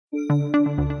Good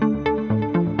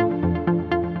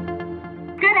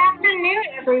afternoon,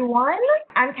 everyone.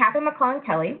 I'm Catherine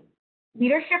McClellan-Kelly,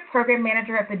 Leadership Program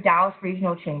Manager at the Dallas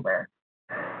Regional Chamber.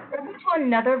 Welcome to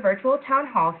another virtual town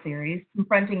hall series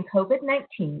confronting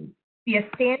COVID-19, be a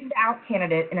standout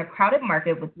candidate in a crowded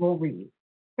market with Will Reed,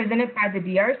 presented by the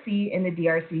DRC and the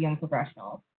DRC Young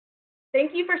Professionals.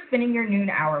 Thank you for spending your noon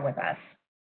hour with us.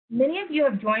 Many of you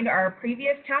have joined our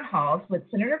previous town halls with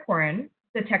Senator Corrin,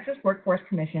 the Texas Workforce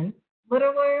Commission,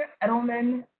 Littler,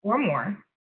 Edelman, or more.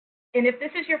 And if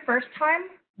this is your first time,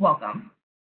 welcome.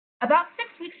 About 6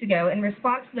 weeks ago, in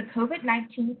response to the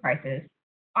COVID-19 crisis,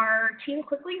 our team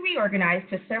quickly reorganized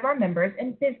to serve our members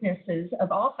and businesses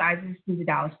of all sizes through the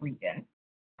Dallas region.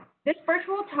 This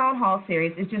virtual town hall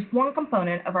series is just one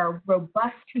component of our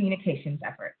robust communications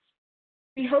efforts.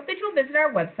 We hope that you'll visit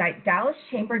our website,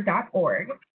 dallaschamber.org,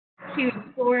 to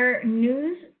explore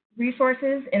news,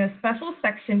 resources, and a special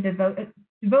section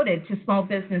devoted to small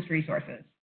business resources.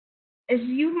 As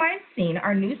you might have seen,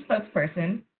 our new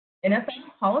spokesperson,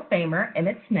 NFL Hall of Famer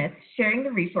Emmitt Smith, sharing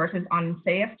the resources on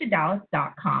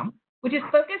sayyestoDallas.com, which is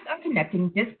focused on connecting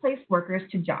displaced workers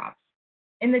to jobs.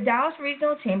 In the Dallas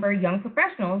Regional Chamber Young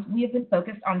Professionals, we have been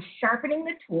focused on sharpening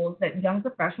the tools that young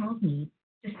professionals need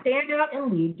to stand out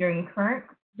and lead during the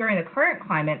current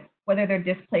climate, whether they're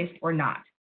displaced or not.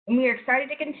 And we are excited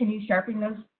to continue sharpening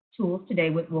those tools today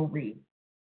with Will Reed.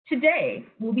 Today,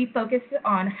 we'll be focused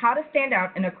on how to stand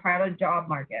out in a crowded job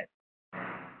market. To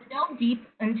delve deep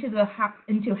into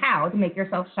how to make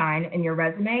yourself shine in your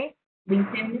resume,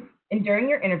 LinkedIn, and during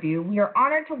your interview, we are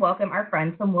honored to welcome our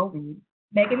friends from Will Reed,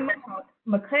 Megan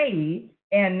Mulcahy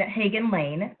and Hagan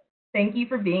Lane. Thank you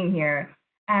for being here.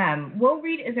 Will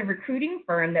Reed is a recruiting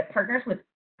firm that partners with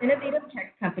innovative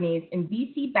tech companies and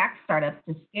VC-backed startups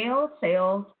to scale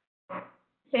sales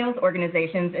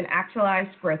organizations and actualize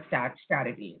growth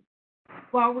strategies.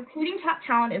 While recruiting top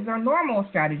talent is our normal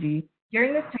strategy,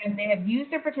 during this time they have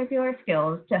used their particular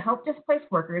skills to help displaced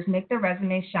workers make their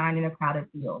resumes shine in a crowded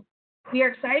field. We are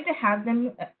excited to have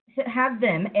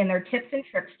them and their tips and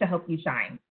tricks to help you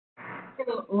shine.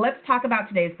 So let's talk about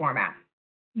today's format.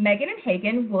 Megan and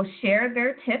Hagan will share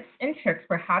their tips and tricks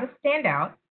for how to stand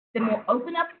out. Then we'll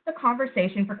open up the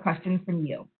conversation for questions from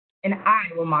you, and I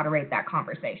will moderate that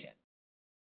conversation.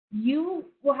 You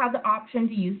will have the option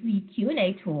to use the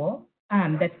Q&A tool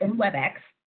that's in WebEx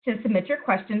to submit your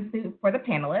questions for the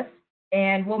panelists,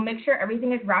 and we'll make sure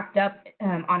everything is wrapped up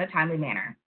on a timely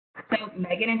manner. So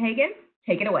Megan and Hagan,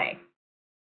 take it away.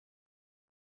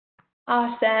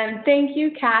 Awesome. Thank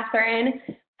you, Catherine.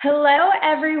 Hello,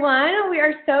 everyone. We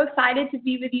are so excited to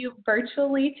be with you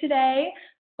virtually today.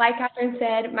 Like Catherine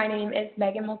said, my name is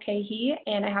Megan Mulcahy,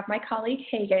 and I have my colleague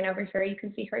Hagan over here. You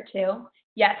can see her too.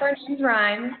 Yes, our names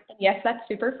rhyme, and yes, that's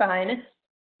super fun.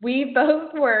 We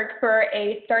both work for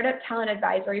a startup talent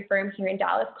advisory firm here in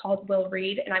Dallas called Will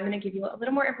Reed, and I'm going to give you a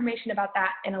little more information about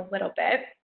that in a little bit.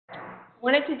 I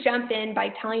wanted to jump in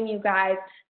by telling you guys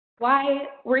why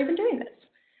we're even doing this.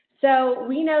 So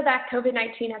we know that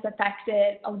COVID-19 has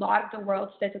affected a lot of the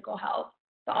world's physical health,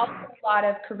 but also a lot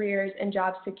of careers and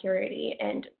job security,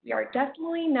 and we are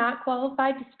definitely not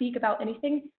qualified to speak about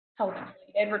anything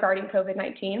health-related regarding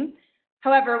COVID-19.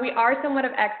 However, we are somewhat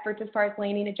of experts as far as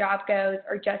landing a job goes,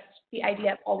 or just the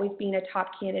idea of always being a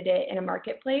top candidate in a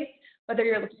marketplace, whether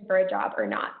you're looking for a job or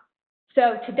not.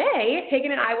 So today,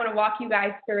 Hagan and I want to walk you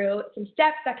guys through some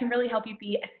steps that can really help you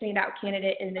be a standout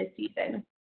candidate in this season.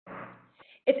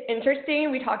 It's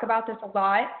interesting, we talk about this a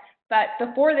lot, but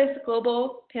before this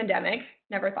global pandemic,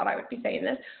 never thought I would be saying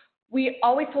this, we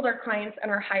always told our clients and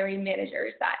our hiring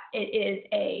managers that it is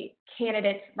a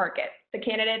candidates market. The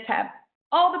candidates have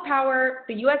all the power.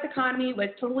 The U.S. economy was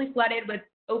totally flooded with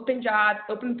open jobs,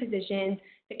 open positions.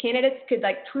 The candidates could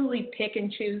truly pick and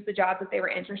choose the jobs that they were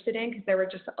interested in because there were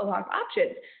just a lot of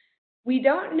options. We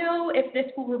don't know if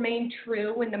this will remain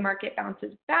true when the market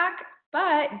bounces back,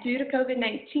 but due to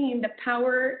COVID-19, the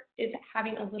power is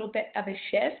having a little bit of a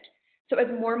shift. So as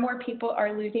more and more people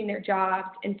are losing their jobs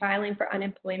and filing for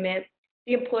unemployment,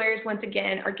 the employers once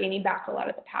again are gaining back a lot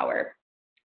of the power.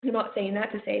 I'm not saying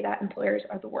that to say that employers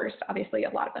are the worst. Obviously,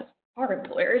 a lot of us are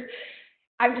employers.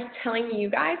 I'm just telling you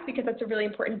guys because that's a really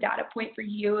important data point for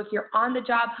you. If you're on the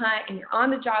job hunt and you're on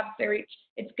the job search,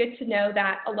 it's good to know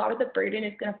that a lot of the burden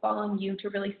is going to fall on you to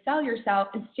really sell yourself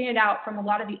and stand out from a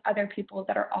lot of the other people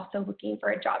that are also looking for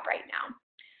a job right now.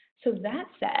 So that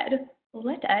said,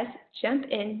 let us jump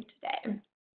in today.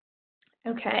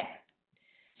 Okay.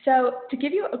 So to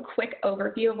give you a quick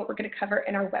overview of what we're going to cover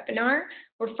in our webinar,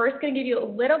 we're first going to give you a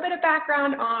little bit of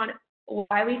background on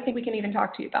why we think we can even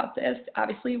talk to you about this.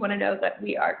 Obviously, you want to know that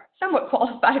we are somewhat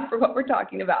qualified for what we're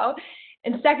talking about.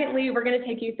 And secondly, we're going to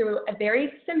take you through a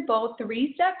very simple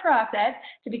 3-step process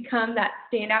to become that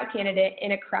standout candidate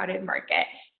in a crowded market.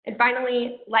 And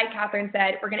finally, like Catherine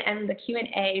said, we're going to end the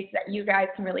Q&A so that you guys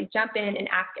can really jump in and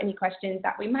ask any questions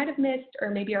that we might have missed or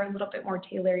maybe are a little bit more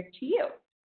tailored to you.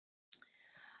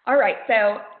 All right,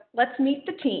 so let's meet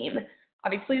the team.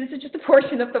 Obviously, this is just a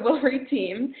portion of the Will Reed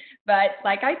team, but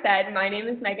like I said, my name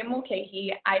is Megan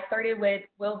Mulcahy. I started with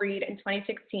Will Reed in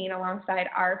 2016 alongside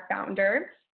our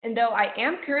founder. And though I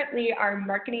am currently our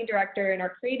marketing director and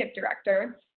our creative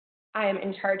director, I am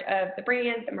in charge of the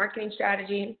brand, the marketing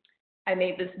strategy. I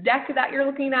made this deck that you're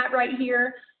looking at right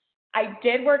here. I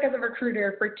did work as a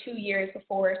recruiter for 2 years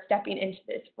before stepping into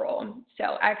this role. So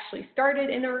I actually started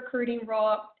in a recruiting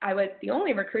role. I was the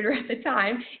only recruiter at the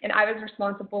time, and I was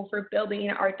responsible for building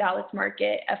our Dallas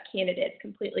market of candidates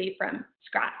completely from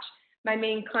scratch. My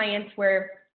main clients were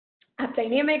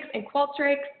Dynamics and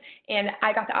Qualtrics, and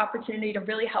I got the opportunity to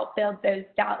really help build those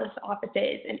Dallas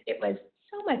offices, and it was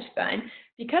so much fun.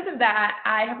 Because of that,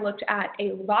 I have looked at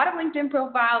a lot of LinkedIn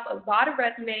profiles, a lot of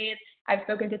resumes. I've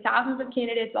spoken to thousands of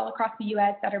candidates all across the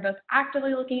U.S. that are both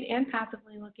actively looking and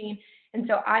passively looking, and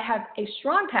so I have a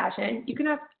strong passion. You can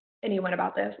ask anyone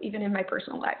about this, even in my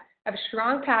personal life. I have a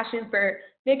strong passion for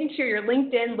making sure your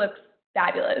LinkedIn looks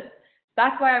fabulous.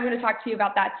 That's why I'm going to talk to you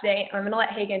about that today, and I'm going to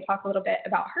let Hagan talk a little bit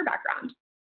about her background.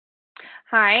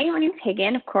 Hi, my name is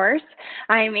Hagan, of course.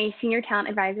 I'm a senior talent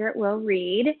advisor at Will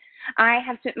Reed. I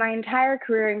have spent my entire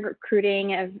career in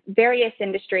recruiting of various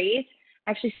industries.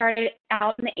 I actually started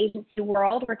out in the agency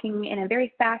world, working in a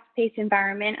very fast-paced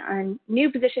environment on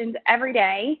new positions every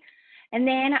day. And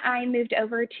then I moved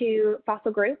over to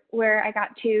Fossil Group, where I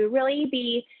got to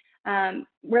really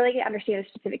understand a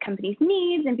specific company's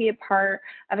needs and be a part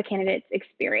of a candidate's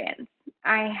experience.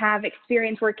 I have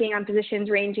experience working on positions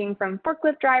ranging from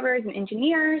forklift drivers and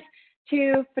engineers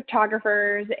to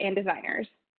photographers and designers.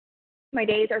 My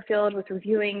days are filled with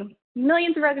reviewing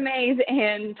millions of resumes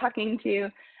and talking to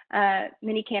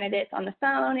many candidates on the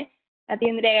phone. At the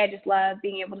end of the day, I just love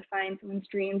being able to find someone's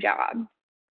dream job.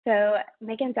 So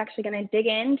Megan's actually going to dig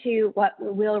into what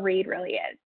Will Reed really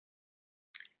is.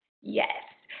 Yes.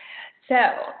 So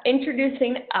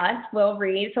introducing us, Will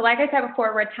Reed. So like I said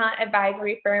before, we're a talent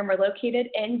advisory firm. We're located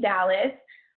in Dallas.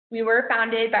 We were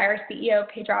founded by our CEO,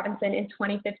 Paige Robinson, in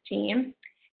 2015.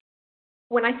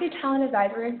 When I say talent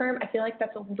advisory firm, I feel like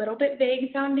that's a little bit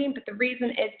vague sounding, but the reason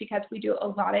is because we do a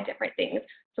lot of different things.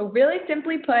 So really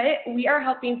simply put, we are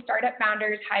helping startup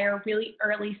founders hire really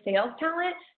early sales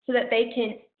talent so that they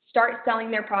can start selling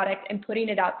their product and putting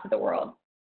it out to the world.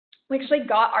 We actually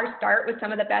got our start with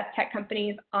some of the best tech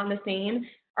companies on the scene.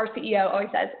 Our CEO always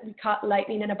says we caught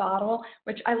lightning in a bottle,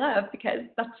 which I love because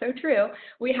that's so true.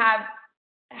 We have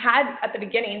had at the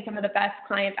beginning some of the best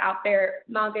clients out there,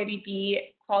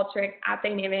 Mulcahy, Qualtrics,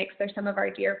 Dynamics. They're some of our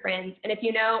dear friends. And if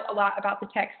you know a lot about the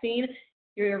tech scene,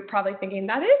 you're probably thinking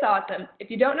that is awesome.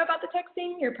 If you don't know about the tech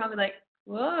scene, you're probably like,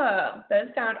 whoa, those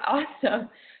sound awesome.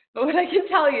 But what I can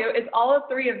tell you is all of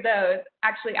 3 of those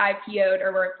actually IPO'd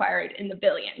or were acquired in the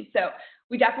billions. So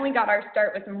we definitely got our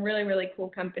start with some really, really cool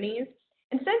companies.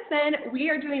 And since then, we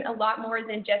are doing a lot more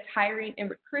than just hiring and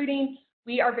recruiting.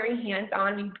 We are very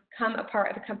hands-on. We become a part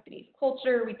of the company's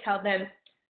culture. We tell them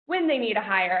when they need to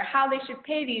hire, how they should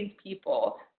pay these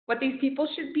people, what these people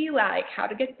should be like, how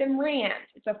to get them ramped.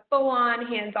 It's a full-on,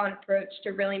 hands-on approach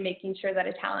to really making sure that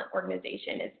a talent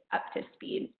organization is up to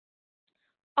speed.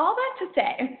 All that to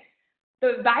say,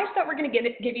 the advice that we're going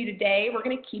to give you today, we're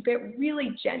going to keep it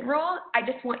really general. I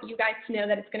just want you guys to know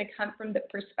that it's going to come from the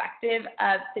perspective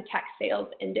of the tech sales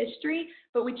industry,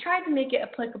 but we tried to make it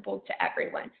applicable to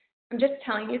everyone. I'm just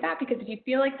telling you that because if you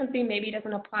feel like something maybe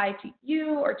doesn't apply to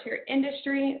you or to your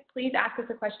industry, please ask us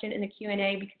a question in the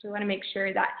Q&A because we want to make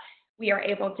sure that we are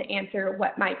able to answer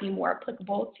what might be more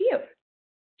applicable to you.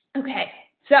 Okay,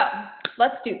 so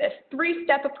let's do this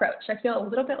 3-step approach. I feel a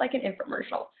little bit like an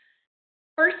infomercial.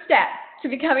 First step to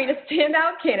becoming a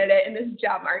standout candidate in this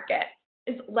job market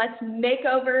is let's make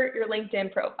over your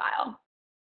LinkedIn profile.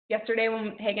 Yesterday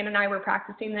when Hagan and I were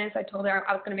practicing this, I told her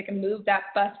I was going to make a Move That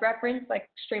Bus reference, like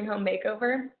Extreme Home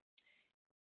Makeover.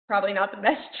 Probably not the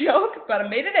best joke, but I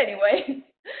made it anyway.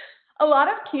 A lot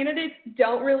of candidates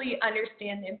don't really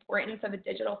understand the importance of a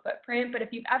digital footprint, but if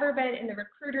you've ever been in the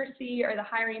recruiter seat or the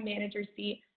hiring manager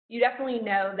seat, you definitely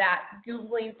know that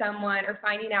Googling someone or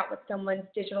finding out what someone's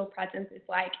digital presence is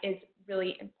like is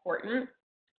really important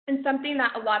and something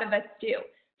that a lot of us do.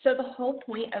 So the whole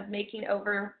point of making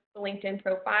over the LinkedIn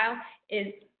profile is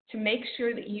to make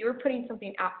sure that you're putting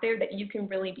something out there that you can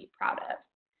really be proud of.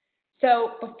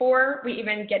 So before we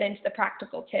even get into the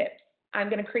practical tips, I'm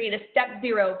going to create a step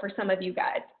 0 for some of you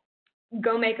guys.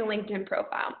 go make a LinkedIn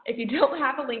profile. If you don't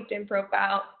have a LinkedIn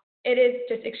profile, it is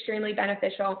just extremely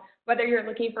beneficial, whether you're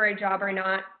looking for a job or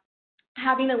not.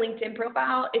 Having a LinkedIn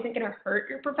profile isn't going to hurt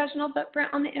your professional footprint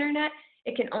on the internet.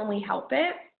 It can only help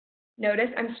it. Notice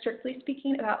I'm strictly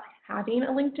speaking about having a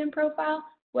LinkedIn profile.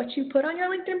 What you put on your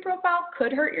LinkedIn profile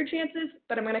could hurt your chances,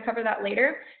 but I'm going to cover that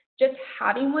later. Just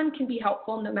having one can be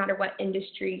helpful no matter what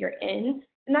industry you're in.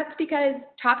 And that's because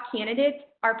top candidates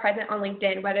are present on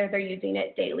LinkedIn, whether they're using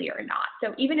it daily or not.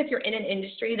 So even if you're in an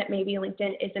industry that maybe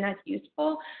LinkedIn isn't as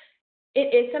useful,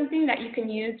 it is something that you can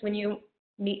use when you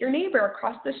meet your neighbor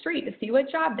across the street to see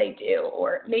what job they do.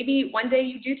 Or maybe one day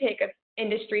you do take an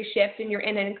industry shift and you're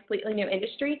in a completely new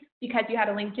industry. Because you had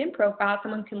a LinkedIn profile,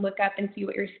 someone can look up and see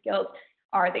what your skills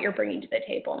are that you're bringing to the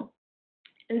table.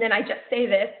 And then I just say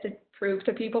this to prove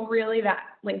to people really that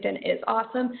LinkedIn is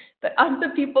awesome, but of the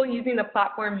people using the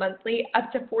platform monthly,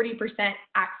 up to 40%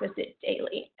 access it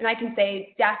daily. And I can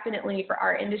say definitely for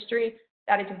our industry,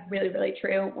 that is really, really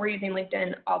true. We're using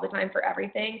LinkedIn all the time for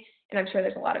everything, and I'm sure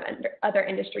there's a lot of other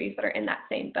industries that are in that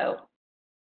same boat.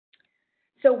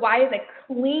 So why is a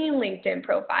clean LinkedIn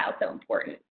profile so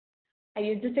important? I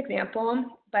use this example,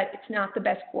 but it's not the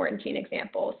best quarantine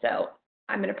example, so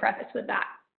I'm going to preface with that.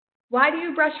 Why do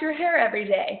you brush your hair every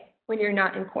day when you're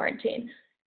not in quarantine?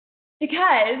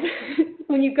 Because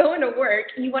when you go into work,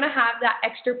 you want to have that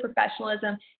extra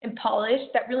professionalism and polish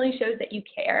that really shows that you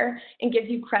care and gives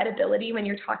you credibility when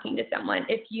you're talking to someone.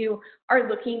 If you are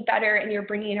looking better and you're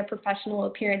bringing a professional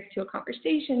appearance to a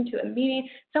conversation, to a meeting,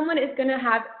 someone is going to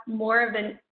have more of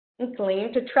an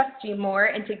inkling to trust you more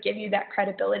and to give you that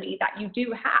credibility that you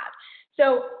do have.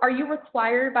 So are you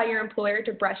required by your employer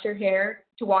to brush your hair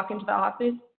to walk into the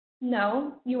office?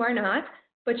 No, you are not.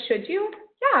 But should you?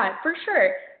 Yeah, for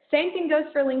sure. Same thing goes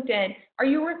for LinkedIn. Are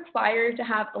you required to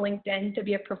have a LinkedIn to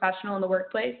be a professional in the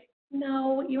workplace?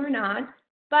 No, you are not.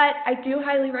 But I do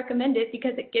highly recommend it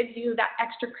because it gives you that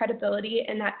extra credibility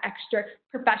and that extra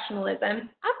professionalism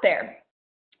out there.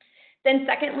 Then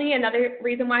secondly, another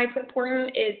reason why it's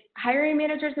important is hiring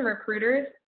managers and recruiters,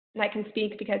 and I can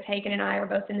speak because Hagan and I are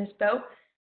both in this boat.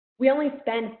 We only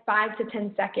spend 5 to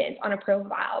 10 seconds on a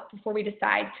profile before we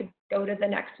decide to go to the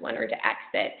next one or to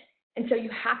exit. And so you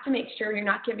have to make sure you're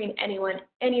not giving anyone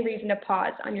any reason to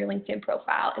pause on your LinkedIn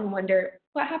profile and wonder,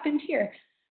 what happened here?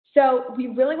 So we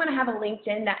really want to have a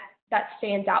LinkedIn that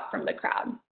stands out from the crowd.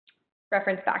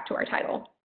 Reference back to our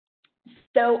title.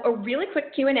 So a really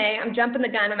quick Q&A. I'm jumping the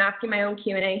gun. I'm asking my own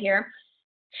Q&A here.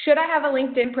 Should I have a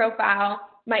LinkedIn profile?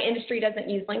 My industry doesn't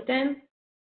use LinkedIn.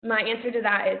 My answer to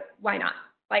that is, why not?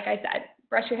 Like I said,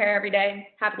 brush your hair every day,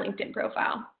 have a LinkedIn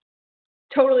profile.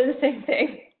 Totally the same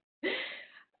thing.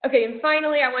 Okay, and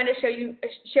finally, I wanted to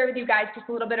share with you guys just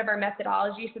a little bit of our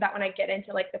methodology so that when I get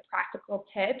into like the practical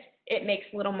tips, it makes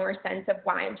a little more sense of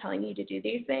why I'm telling you to do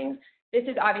these things. This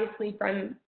is obviously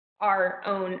from our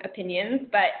own opinions,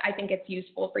 but I think it's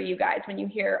useful for you guys when you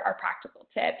hear our practical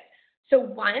tips. So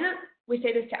one, we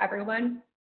say this to everyone,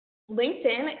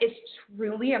 LinkedIn is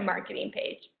truly a marketing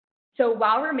page. So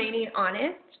while remaining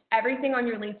honest, everything on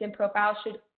your LinkedIn profile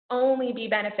should only be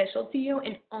beneficial to you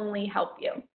and only help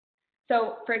you.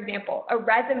 So for example, a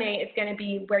resume is going to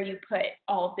be where you put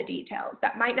all of the details.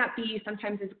 That might not be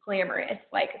sometimes as glamorous,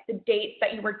 like the dates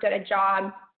that you worked at a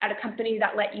job at a company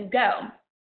that let you go.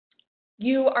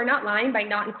 You are not lying by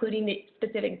not including the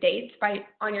specific dates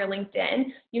on your LinkedIn.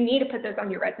 You need to put those on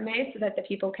your resume so that the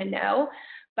people can know,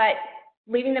 but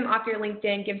leaving them off your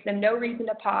LinkedIn gives them no reason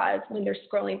to pause when they're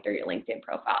scrolling through your LinkedIn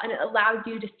profile, and it allows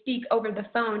you to speak over the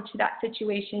phone to that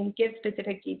situation, give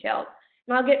specific details.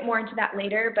 And I'll get more into that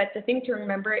later, but the thing to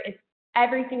remember is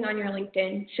everything on your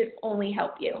LinkedIn should only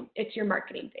help you. It's your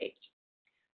marketing page.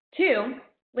 2,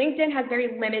 LinkedIn has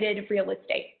very limited real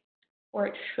estate, or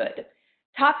it should.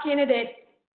 Top candidates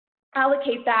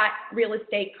allocate that real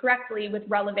estate correctly with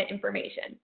relevant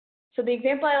information. So the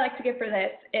example I like to give for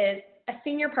this is a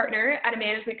senior partner at a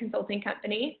management consulting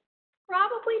company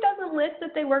probably doesn't list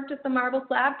that they worked at the Marble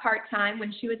Slab part-time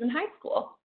when she was in high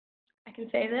school. I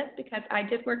can say this because I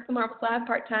did work the Marble Slab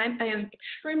part-time. I am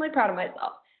extremely proud of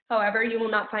myself. However, you will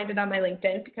not find it on my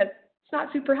LinkedIn because it's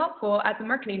not super helpful as a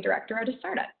marketing director at a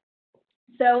startup.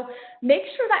 So make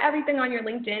sure that everything on your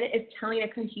LinkedIn is telling a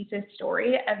cohesive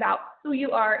story about who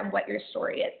you are and what your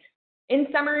story is. In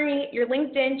summary, your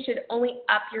LinkedIn should only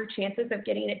up your chances of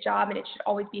getting a job, and it should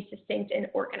always be succinct and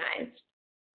organized.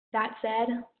 That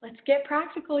said, let's get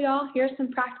practical, y'all. Here's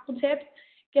some practical tips.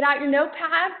 Get out your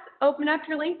notepads, open up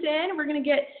your LinkedIn. We're going to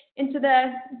get into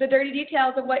the dirty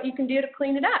details of what you can do to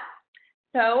clean it up.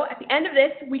 So at the end of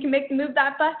this, we can make the move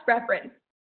that bus reference.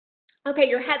 Okay,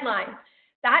 your headline.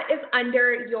 that is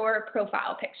under your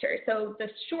profile picture. So the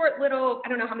short little, I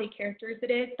don't know how many characters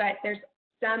it is, but there's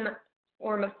some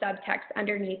form of subtext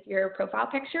underneath your profile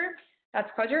picture. That's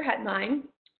called your headline.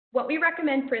 What we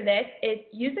recommend for this is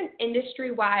use an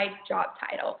industry-wide job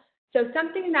title. So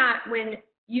something that when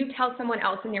you tell someone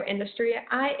else in your industry,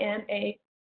 I am a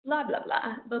blah, blah,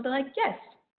 blah, they'll be like, yes,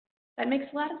 that makes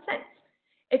a lot of sense.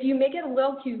 If you make it a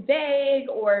little too vague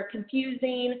or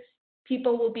confusing,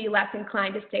 people will be less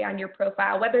inclined to stay on your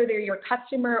profile, whether they're your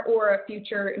customer or a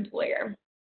future employer.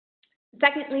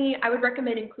 Secondly, I would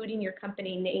recommend including your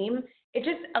company name. It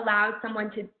just allows someone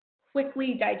to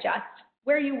quickly digest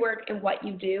where you work and what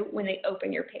you do when they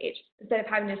open your page, instead of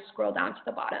having to scroll down to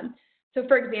the bottom. So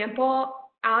for example,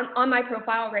 on my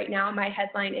profile right now, my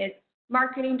headline is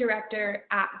Marketing Director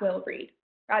at Will Reed,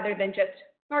 rather than just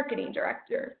Marketing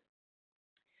Director.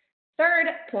 Third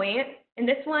point, and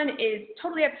this one is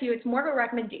totally up to you, it's more of a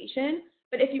recommendation,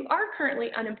 but if you are currently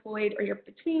unemployed or you're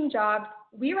between jobs,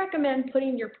 we recommend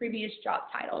putting your previous job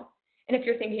title. And if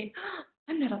you're thinking, oh,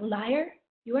 I'm not a liar,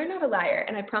 you are not a liar,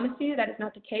 and I promise you that is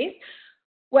not the case.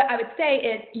 What I would say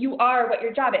is you are what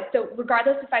your job is. So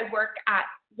regardless if I work at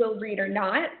Will Reed or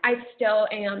not, I still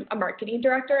am a marketing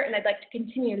director, and I'd like to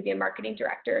continue to be a marketing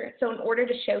director. So in order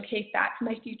to showcase that to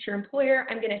my future employer,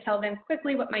 I'm going to tell them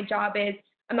quickly what my job is.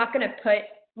 I'm not going to put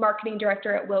marketing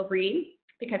director at Will Reed,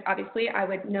 because obviously I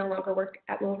would no longer work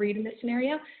at Will Reed in this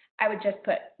scenario. I would just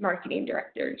put marketing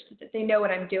director so that they know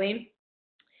what I'm doing.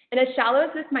 And as shallow as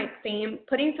this might seem,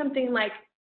 putting something like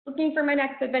looking for my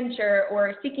next adventure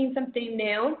or seeking something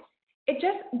new, it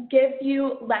just gives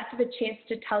you less of a chance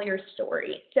to tell your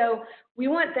story. So we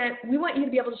want you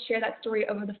to be able to share that story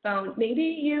over the phone. Maybe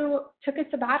you took a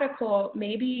sabbatical,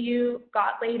 maybe you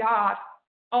got laid off,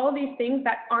 all of these things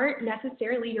that aren't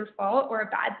necessarily your fault or a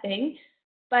bad thing,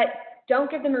 but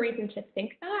don't give them a reason to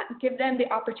think that. Give them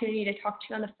the opportunity to talk to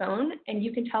you on the phone, and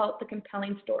you can tell the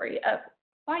compelling story of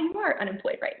why you are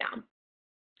unemployed right now.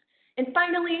 And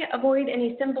finally, avoid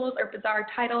any symbols or bizarre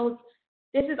titles.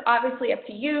 This is obviously up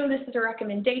to you. This is a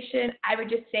recommendation. I would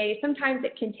just say sometimes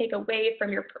it can take away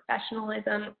from your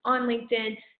professionalism on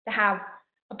LinkedIn to have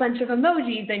a bunch of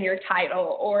emojis in your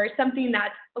title or something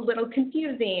that's a little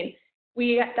confusing.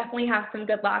 We definitely have some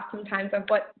good laughs sometimes of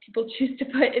what people choose to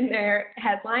put in their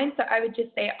headline. So I would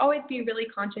just say always be really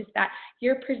conscious that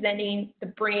you're presenting the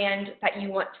brand that you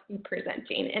want to be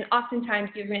presenting. And oftentimes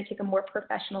you're going to take a more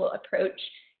professional approach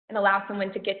and allow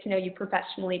someone to get to know you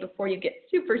professionally before you get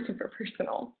super, super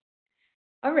personal.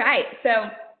 All right, so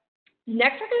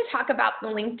next we're going to talk about the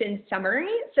LinkedIn summary.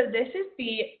 So this is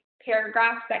the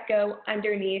paragraphs that go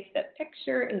underneath the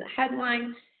picture and the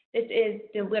headline. This is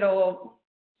the little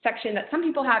section that some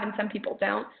people have and some people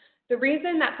don't. The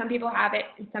reason that some people have it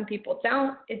and some people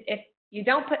don't is if you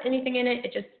don't put anything in it,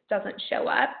 it just doesn't show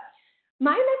up.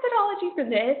 My methodology for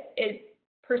this is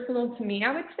personal to me,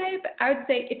 I would say, but I would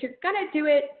say if you're going to do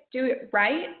it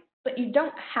right, but you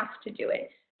don't have to do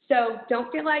it. So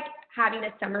don't feel like having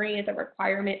a summary is a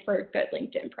requirement for a good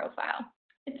LinkedIn profile.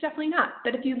 It's definitely not,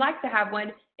 but if you'd like to have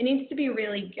one, it needs to be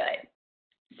really good.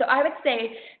 So I would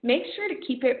say make sure to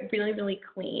keep it really, really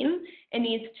clean. It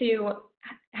needs to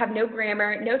have no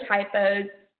grammar, no typos,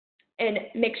 and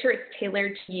make sure it's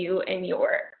tailored to you and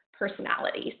your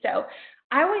personality. So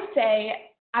I always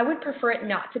say I would prefer it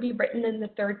not to be written in the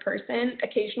third person.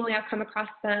 Occasionally I'll come across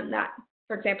some that,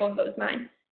 for example, if it was mine,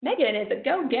 Megan is a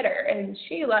go-getter and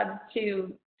she loves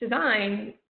to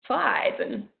design slides,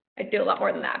 and I do a lot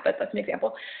more than that, but that's an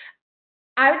example.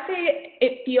 I would say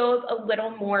it feels a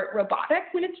little more robotic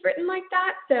when it's written like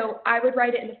that. So I would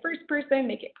write it in the first person,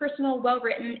 make it personal,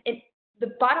 well-written.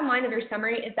 The bottom line of your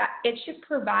summary is that it should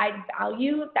provide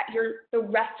value that the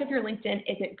rest of your LinkedIn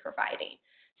isn't providing.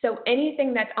 So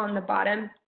anything that's on the bottom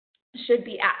should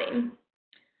be adding.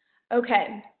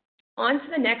 Okay, on to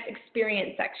the next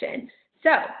experience section.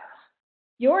 So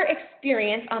your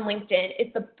experience on LinkedIn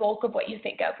is the bulk of what you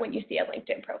think of when you see a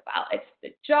LinkedIn profile. It's the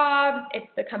job, it's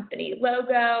the company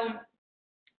logo,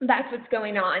 that's what's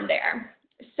going on there.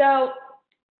 So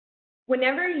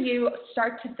whenever you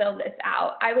start to fill this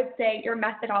out, I would say your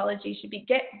methodology should be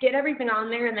get everything on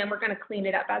there, and then we're going to clean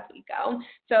it up as we go.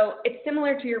 So it's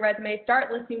similar to your resume.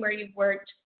 Start listing where you've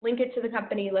worked, link it to the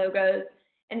company logos,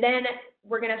 and then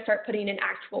we're going to start putting in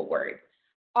actual words.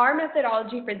 Our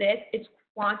methodology for this is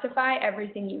quantify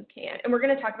everything you can. And we're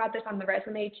going to talk about this on the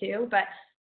resume too, but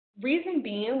reason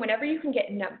being, whenever you can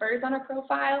get numbers on a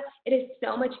profile, it is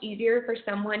so much easier for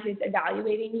someone who's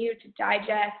evaluating you to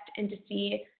digest and to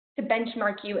see to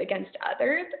benchmark you against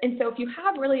others. And so if you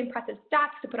have really impressive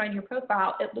stats to put on your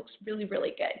profile, it looks really,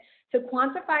 really good. So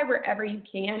quantify wherever you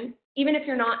can, even if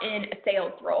you're not in a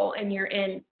sales role and you're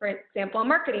in, for example, a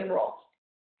marketing role.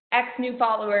 X new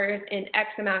followers in X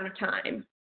amount of time.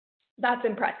 That's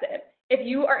impressive. If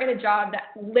you are in a job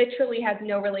that literally has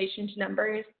no relation to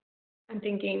numbers, I'm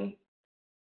thinking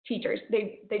teachers,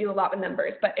 they do a lot with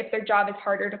numbers, but if their job is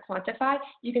harder to quantify,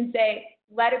 you can say,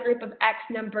 let a group of X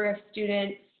number of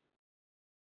students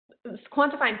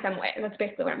quantify in some way, and that's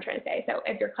basically what I'm trying to say. So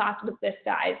if your class was this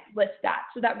size, list that,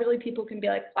 so that really people can be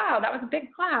like, wow, that was a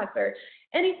big class, or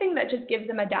anything that just gives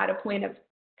them a data point of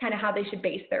kind of how they should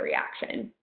base their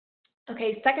reaction.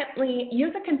 Okay, secondly,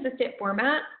 use a consistent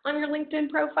format on your LinkedIn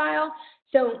profile.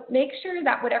 So make sure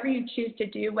that whatever you choose to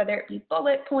do, whether it be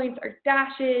bullet points or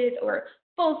dashes or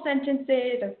full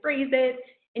sentences or phrases,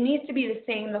 it needs to be the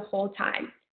same the whole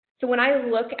time. So when I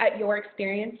look at your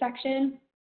experience section,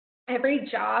 every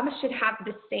job should have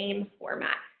the same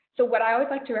format. So what I always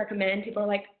like to recommend, people are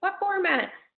like, what format?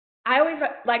 I always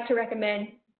like to recommend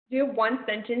do 1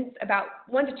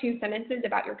 to 2 sentences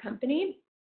about your company,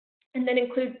 and then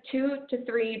include 2 to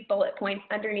 3 bullet points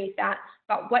underneath that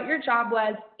about what your job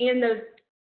was and those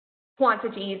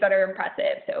quantities that are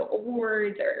impressive, so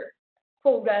awards or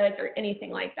quotas or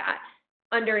anything like that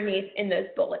underneath in those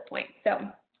bullet points. So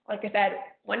like I said,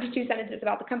 1 to 2 sentences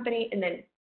about the company and then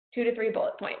 2 to 3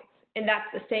 bullet points. And that's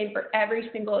the same for every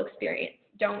single experience.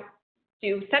 Don't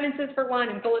do sentences for one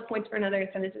and bullet points for another and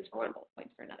sentences for one, bullet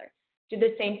points for another. Do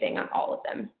the same thing on all of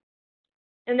them.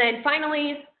 And then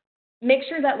finally, make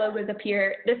sure that logos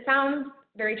appear. This sounds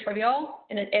very trivial,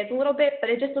 and it is a little bit, but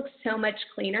it just looks so much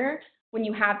cleaner when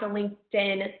you have the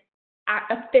LinkedIn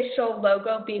official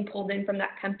logo being pulled in from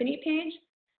that company page.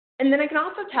 And then I can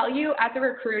also tell you, as a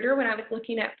recruiter, when I was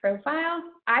looking at profiles,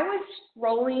 I was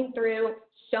scrolling through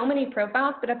so many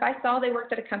profiles, but if I saw they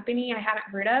worked at a company I hadn't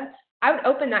heard of, I would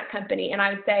open that company and I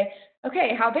would say,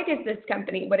 okay, how big is this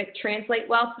company? Would it translate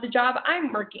well to the job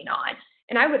I'm working on?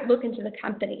 And I would look into the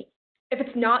company. If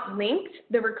it's not linked,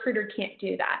 the recruiter can't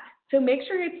do that. So make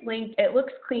sure it's linked, it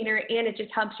looks cleaner, and it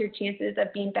just helps your chances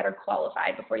of being better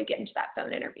qualified before you get into that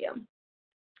phone interview.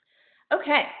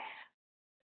 Okay,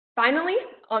 finally,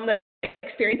 on the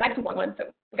experience, I have one, so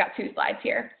we've got 2 slides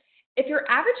here. If your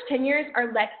average tenures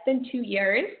are less than 2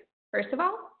 years, first of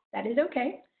all, that is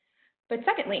okay. But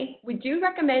secondly, we do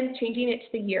recommend changing it to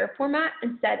the year format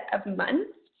instead of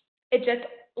months. It just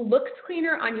looks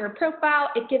cleaner on your profile.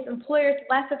 It gives employers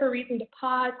less of a reason to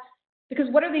pause, because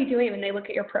what are they doing when they look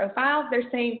at your profile? They're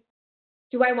saying,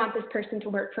 do I want this person to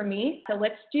work for me? So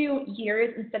let's do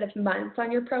years instead of months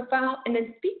on your profile, and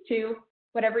then speak to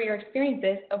whatever your experience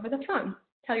is over the phone.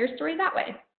 Tell your story that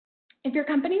way. If your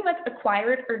company was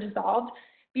acquired or dissolved,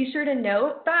 be sure to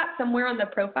note that somewhere on the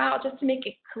profile just to make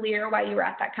it clear why you were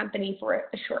at that company for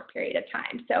a short period of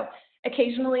time. So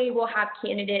occasionally we'll have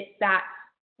candidates that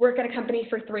work at a company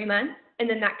for 3 months, and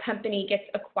then that company gets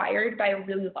acquired by a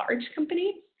really large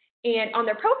company. And on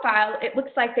their profile, it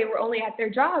looks like they were only at their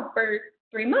job for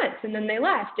 3 months and then they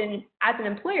left. And as an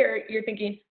employer, you're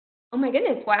thinking, oh my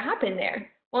goodness, what happened there?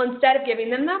 Well, instead of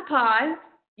giving them that pause,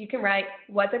 you can write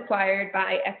was acquired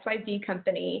by XYZ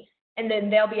company, and then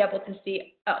they'll be able to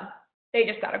see, oh, they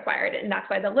just got acquired, and that's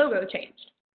why the logo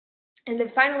changed. And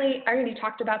then finally, I already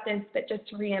talked about this, but just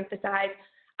to reemphasize,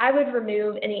 I would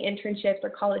remove any internships or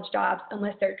college jobs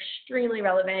unless they're extremely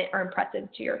relevant or impressive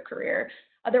to your career.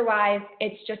 Otherwise,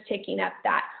 it's just taking up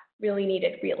that really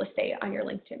needed real estate on your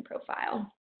LinkedIn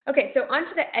profile. Okay, so on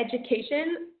to the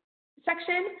education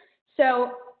section.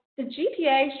 So the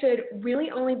GPA should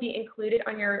really only be included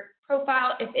on your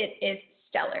profile if it is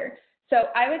stellar. So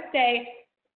I would say,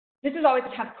 this is always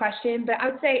a tough question, but I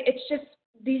would say it's just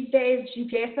these days,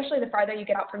 GPA, especially the farther you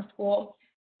get out from school,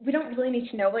 we don't really need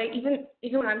to know it.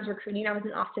 Even when I was recruiting, I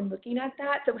wasn't often looking at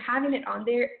that. So having it on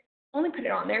there, only put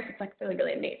it on there if it's like really,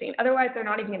 really amazing. Otherwise, they're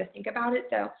not even going to think about it.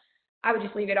 So I would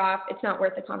just leave it off. It's not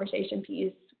worth the conversation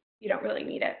piece. You don't really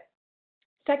need it.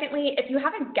 Secondly, if you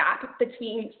have a gap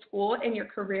between school and your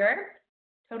career,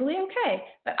 totally okay.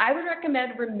 But I would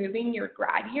recommend removing your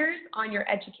grad years on your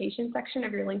education section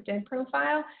of your LinkedIn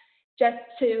profile, just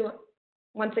to,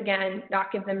 once again,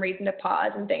 not give them reason to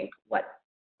pause and think, what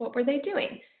were they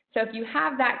doing? So if you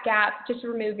have that gap, just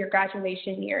remove your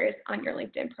graduation years on your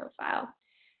LinkedIn profile.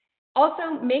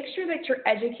 Also, make sure that your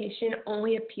education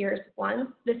only appears once.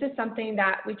 This is something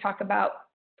that we talk about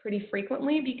pretty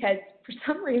frequently because for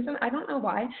some reason, I don't know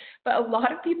why, but a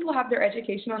lot of people have their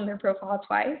education on their profile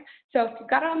twice. So if you've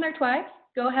got it on there twice,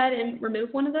 go ahead and remove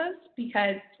one of those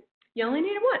because you only need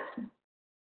it once.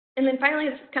 And then finally,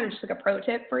 this is kind of just like a pro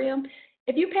tip for you.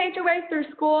 If you paid your way through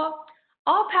school,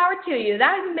 All power to you.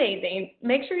 That is amazing.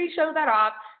 Make sure you show that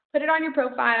off. Put it on your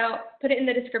profile. Put it in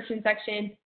the description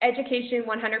section. Education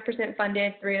 100%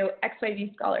 funded through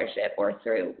XYZ scholarship or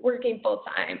through working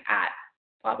full-time at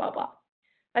blah, blah, blah.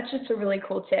 That's just a really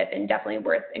cool tip and definitely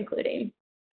worth including.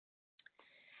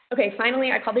 Okay,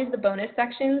 finally, I call these the bonus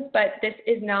sections, but this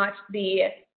is not the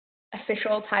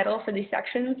official title for these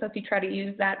sections. So if you try to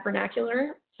use that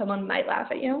vernacular, someone might laugh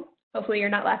at you. Hopefully you're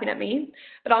not laughing at me,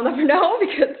 but I'll never know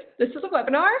because this is a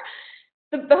webinar.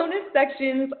 The bonus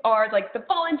sections are like the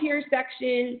volunteer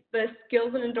section, the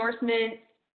skills and endorsements,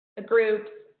 the groups.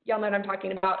 Y'all know what I'm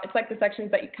talking about. It's like the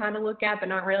sections that you kind of look at, but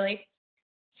not really.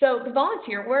 So the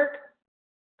volunteer work,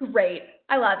 great.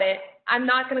 I love it. I'm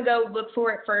not going to go look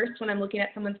for it first when I'm looking at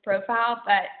someone's profile,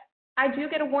 but I do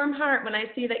get a warm heart when I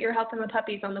see that you're helping the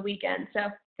puppies on the weekend. So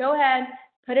go ahead,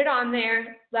 put it on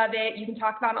there. Love it. You can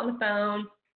talk about it on the phone.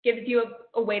 Gives you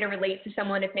a way to relate to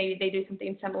someone if maybe they do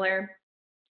something similar.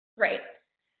 Great.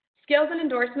 Skills and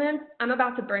endorsements. I'm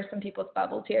about to burst some people's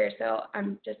bubbles here, so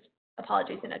I'm just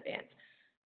apologies in advance.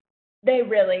 They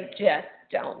really just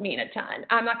don't mean a ton.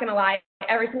 I'm not going to lie.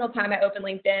 Every single time I open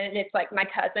LinkedIn, and it's like my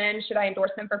cousin, should I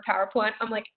endorse them for PowerPoint?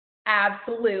 I'm like,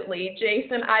 absolutely.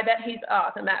 Jason, I bet he's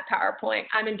awesome at PowerPoint.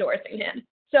 I'm endorsing him.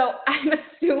 So I'm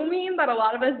assuming that a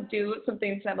lot of us do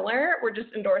something similar. We're just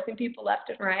endorsing people left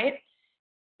and right.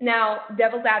 Now,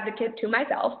 devil's advocate to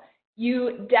myself,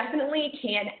 you definitely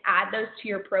can add those to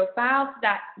your profile so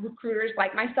that recruiters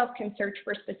like myself can search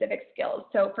for specific skills.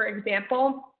 So for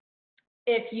example,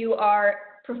 if you are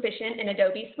proficient in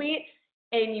Adobe Suite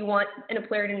and you want an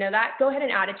employer to know that, go ahead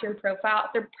and add it to your profile.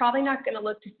 They're probably not going to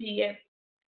look to see if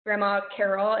Grandma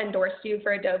Carol endorsed you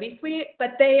for Adobe Suite,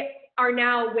 but they are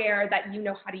now aware that you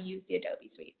know how to use the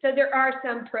Adobe Suite. So there are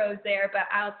some pros there, but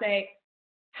I'll say,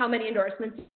 how many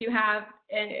endorsements do you have?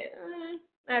 And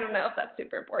I don't know if that's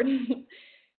super important.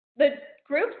 The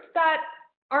groups that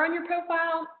are on your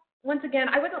profile, once again,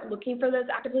 I wasn't looking for those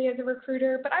actively as a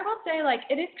recruiter, but I will say like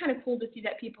it is kind of cool to see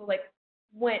that people like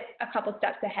went a couple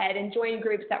steps ahead and joined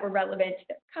groups that were relevant to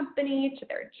their company, to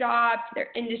their job, to their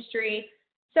industry.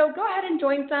 So go ahead and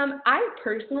join some. I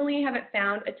personally haven't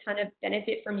found a ton of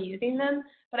benefit from using them,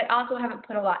 but I also haven't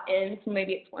put a lot in. So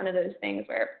maybe it's one of those things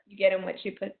where you get in what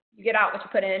you put, you get out what you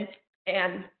put in,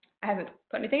 and I haven't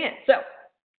put anything in. So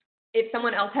if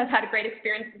someone else has had a great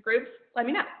experience with groups, let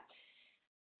me know.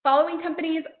 Following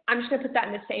companies, I'm just going to put that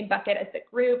in the same bucket as the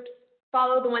groups.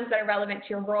 Follow the ones that are relevant to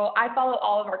your role. I follow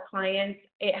all of our clients.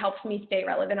 It helps me stay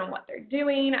relevant on what they're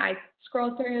doing. I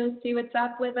scroll through, see what's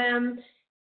up with them.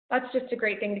 That's just a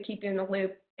great thing to keep you in the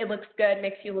loop. It looks good,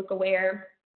 makes you look aware.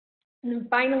 And then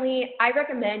finally, I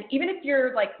recommend, even if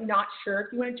you're like not sure if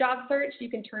you want a job search, you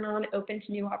can turn on open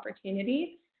to new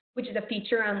opportunities, which is a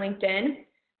feature on LinkedIn.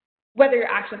 Whether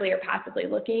you're actively or passively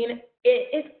looking,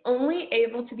 it is only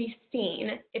able to be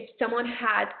seen if someone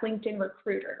has LinkedIn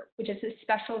Recruiter, which is a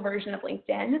special version of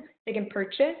LinkedIn they can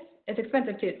purchase. It's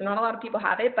expensive too, so not a lot of people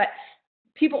have it, but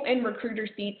people in recruiter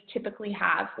seats typically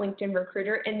have LinkedIn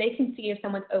Recruiter, and they can see if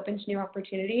someone's open to new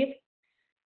opportunities.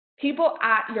 People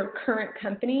at your current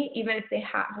company, even if they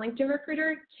have LinkedIn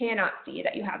Recruiter, cannot see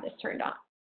that you have this turned on.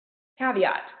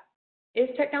 Caveat, is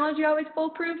technology always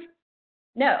foolproof?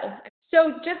 No.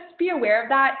 So just be aware of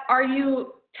that. Are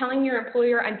you telling your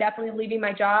employer, I'm definitely leaving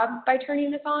my job by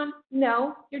turning this on?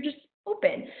 No, you're just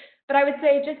open. But I would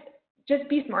say just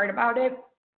be smart about it.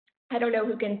 I don't know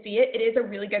who can see it. It is a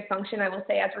really good function. I will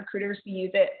say as recruiters, we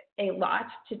use it a lot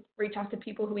to reach out to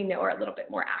people who we know are a little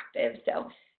bit more active. So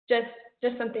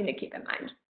just something to keep in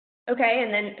mind. Okay,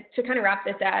 and then to kind of wrap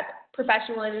this up,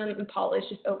 professionalism and polish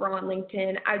just over on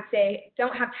LinkedIn, I would say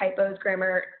don't have typos,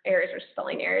 grammar errors, or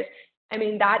spelling errors. I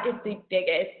mean, that is the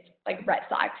biggest like red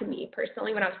flag to me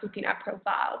personally when I was looking at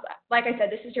profiles. Like I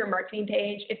said, this is your marketing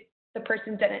page. If the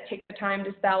person didn't take the time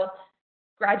to spell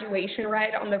graduation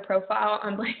right on their profile,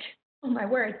 I'm like, oh my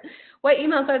word, what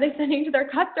emails are they sending to their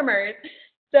customers?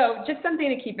 So just something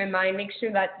to keep in mind. Make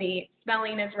sure that the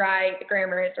spelling is right, the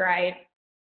grammar is right.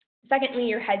 Secondly,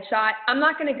 your headshot. I'm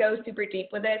not going to go super deep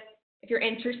with this. If you're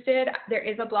interested, there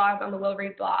is a blog on the Will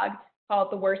Reed blog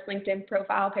called The Worst LinkedIn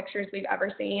Profile Pictures We've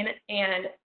Ever Seen, and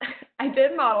I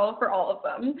did model for all of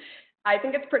them. I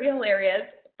think it's pretty hilarious,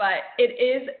 but it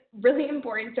is really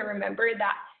important to remember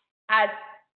that as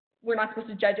we're not supposed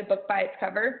to judge a book by its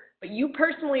cover, but you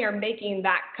personally are making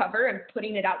that cover and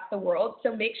putting it out to the world.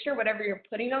 So make sure whatever you're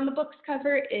putting on the book's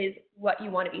cover is what you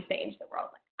want to be saying to the world.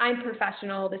 Like, I'm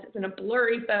professional. This isn't a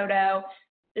blurry photo.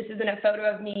 This isn't a photo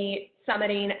of me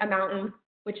summiting a mountain,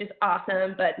 which is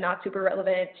awesome, but not super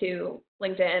relevant to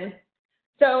LinkedIn.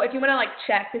 So if you want to like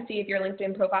check to see if your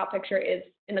LinkedIn profile picture is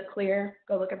in the clear,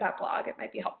 go look at that blog. It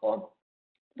might be helpful.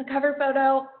 The cover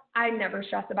photo, I never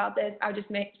stress about this. I would just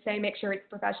make sure it's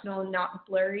professional and not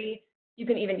blurry. You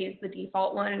can even use the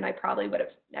default one, and I probably would have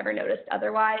never noticed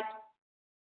otherwise.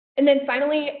 And then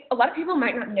finally, a lot of people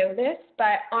might not know this,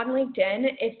 but on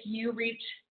LinkedIn, if you reach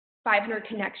 500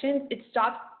 connections, it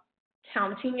stops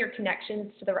counting your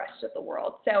connections to the rest of the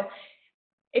world. So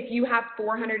if you have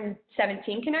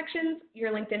 417 connections,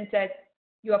 your LinkedIn says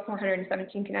you have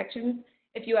 417 connections.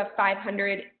 If you have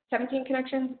 517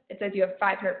 connections, it says you have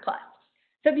 500 plus.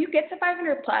 So if you get to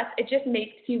 500 plus, it just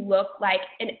makes you look like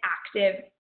an active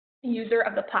user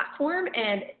of the platform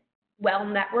and well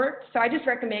networked. So I just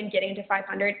recommend getting to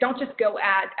 500. Don't just go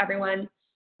add everyone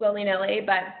willy-nilly,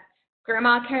 but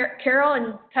Grandma Carol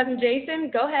and Cousin Jason,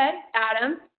 go ahead, add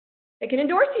them. They can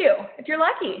endorse you if you're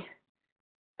lucky.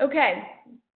 Okay,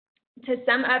 to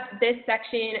sum up this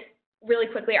section really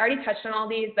quickly, I already touched on all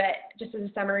these, but just as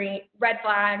a summary, red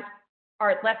flags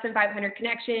are less than 500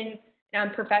 connections,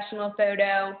 professional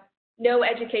photo, no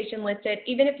education listed.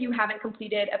 Even if you haven't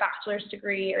completed a bachelor's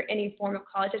degree or any form of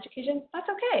college education, that's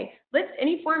okay. List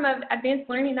any form of advanced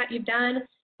learning that you've done,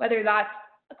 whether that's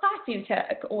a class you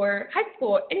took or high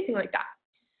school, anything like that.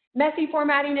 Messy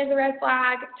formatting is a red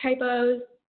flag, typos,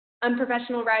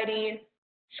 unprofessional writing,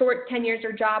 short tenures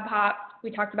or job hops.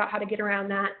 We talked about how to get around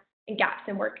that, and gaps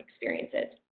in work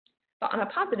experiences. But on a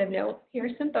positive note, here are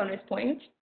some bonus points.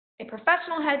 A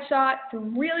professional headshot,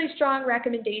 some really strong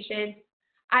recommendations.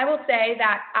 I will say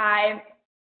that I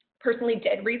personally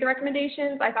did read the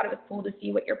recommendations. I thought it was cool to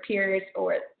see what your peers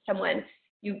or someone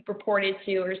you reported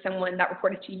to or someone that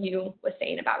reported to you was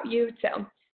saying about you. So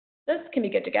this can be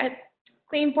good to get.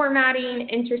 Clean formatting,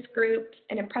 interest groups,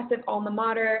 an impressive alma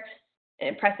mater, an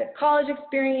impressive college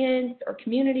experience or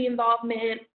community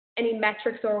involvement, any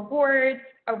metrics or awards,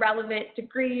 a relevant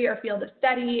degree or field of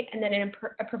study, and then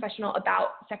a professional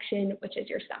about section, which is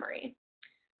your summary.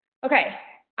 Okay,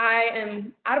 I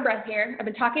am out of breath here. I've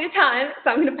been talking a ton,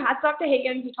 so I'm going to pass it off to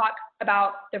Hagan to talk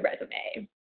about the resume.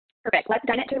 Perfect. Let's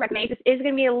dive into the resumes. This is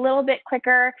going to be a little bit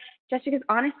quicker just because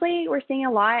honestly, we're seeing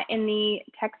a lot in the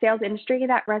tech sales industry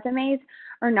that resumes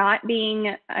are not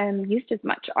being used as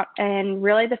much. And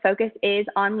really the focus is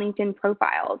on LinkedIn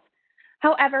profiles.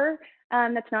 However,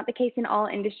 that's not the case in all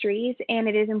industries, and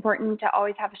it is important to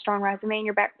always have a strong resume in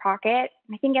your back pocket.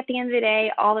 I think at the end of the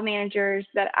day, all the managers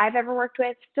that I've ever worked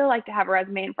with still like to have a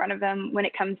resume in front of them when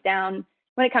it comes time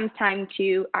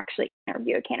to actually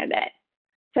interview a candidate.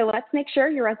 So let's make sure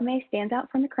your resume stands out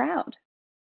from the crowd.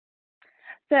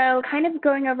 So kind of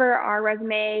going over our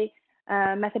resume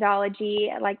methodology,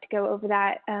 I'd like to go over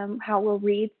that, how Will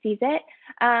Reed sees it.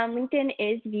 LinkedIn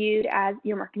is viewed as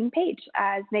your marketing page,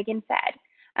 as Megan said.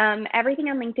 Everything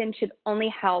on LinkedIn should only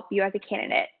help you as a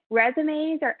candidate.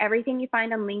 Resumes are everything you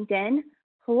find on LinkedIn,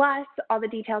 plus all the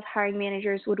details hiring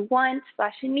managers would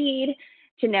want/need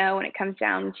to know when it comes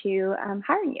down to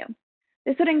hiring you.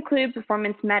 This would include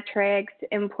performance metrics,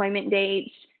 employment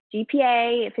dates,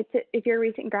 GPA, if you're a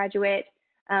recent graduate,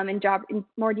 and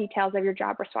more details of your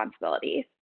job responsibilities.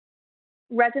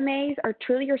 Resumes are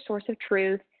truly your source of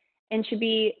truth and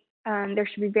there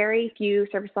should be very few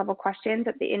service level questions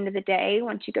at the end of the day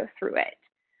once you go through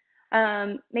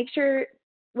it. Make sure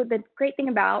the great thing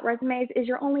about resumes is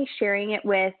you're only sharing it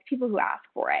with people who ask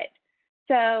for it.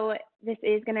 So this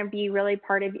is going to be really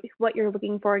part of what you're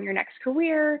looking for in your next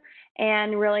career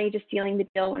and really just sealing the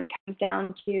deal when it comes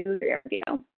down to your interview.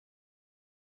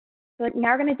 So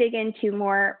now we're going to dig into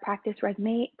more practical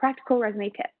resume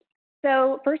tips.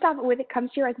 So first off, when it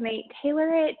comes to your resume,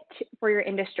 tailor it for your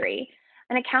industry.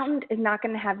 An accountant is not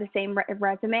going to have the same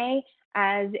resume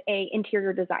as an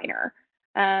interior designer.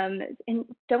 And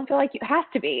don't feel like it has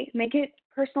to be. Make it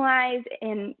personalized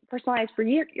for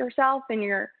yourself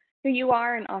and who you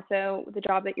are and also the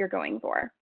job that you're going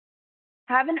for.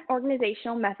 Have an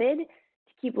organizational method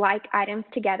to keep like items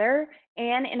together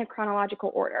and in a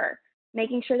chronological order,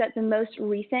 making sure that the most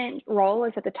recent role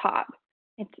is at the top.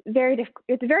 It's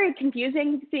very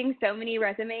confusing seeing so many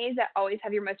resumes that always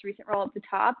have your most recent role at the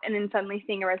top and then suddenly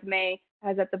seeing a resume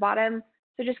as at the bottom.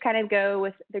 So just kind of go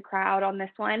with the crowd on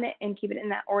this one and keep it in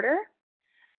that order.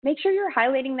 Make sure you're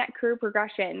highlighting that career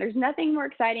progression. There's nothing more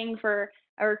exciting for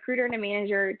a recruiter and a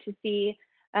manager to see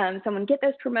someone get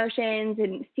those promotions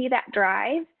and see that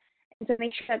drive. And so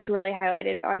make sure that's really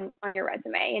highlighted on your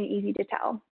resume and easy to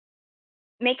tell.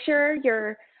 Make sure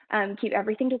you're keep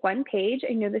everything to one page.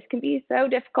 I know this can be so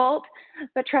difficult,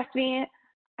 but trust me,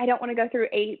 I don't want to go through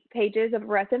 8 pages of a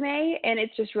resume, and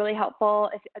it's just really helpful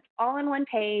if it's all on one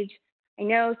page. I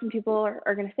know some people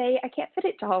are going to say, I can't fit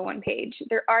it to all one page.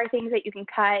 There are things that you can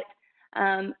cut,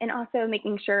 and also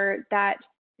making sure that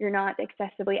you're not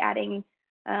excessively adding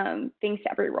things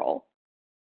to every role.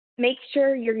 Make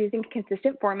sure you're using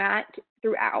consistent format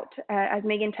throughout. As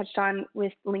Megan touched on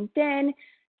with LinkedIn,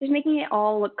 just making it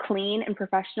all look clean and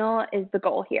professional is the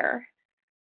goal here.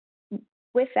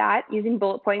 With that, using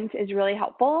bullet points is really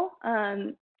helpful,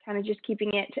 kind of just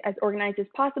keeping it as organized as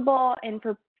possible and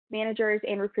for managers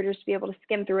and recruiters to be able to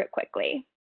skim through it quickly.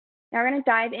 Now we're going to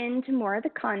dive into more of the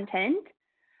content,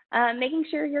 making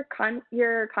sure your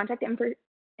contact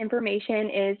information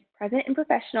is present and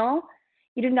professional.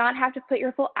 You do not have to put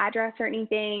your full address or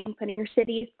anything. Putting your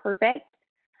city is perfect,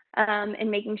 and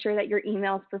making sure that your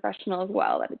email is professional as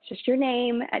well, that it's just your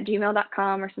name at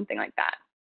gmail.com or something like that.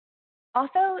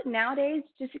 Also, nowadays,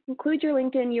 just include your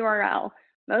LinkedIn URL.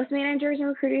 Most managers and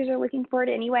recruiters are looking for it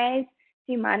anyways,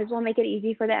 so you might as well make it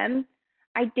easy for them.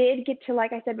 I did get to,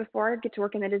 like I said before, get to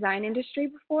work in the design industry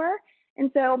before, and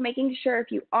so making sure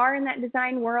if you are in that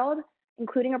design world,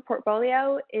 including a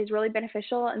portfolio is really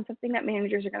beneficial and something that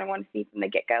managers are going to want to see from the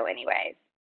get-go anyways.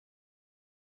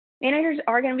 Managers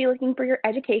are going to be looking for your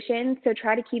education, so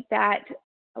try to keep that,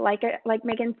 like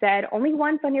Megan said, only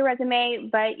once on your resume,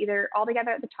 but either all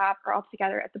together at the top or all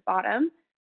together at the bottom.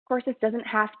 Of course, this doesn't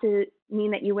have to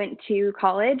mean that you went to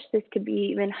college. This could be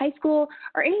even high school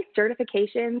or any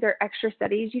certifications or extra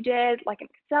studies you did, like an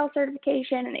Excel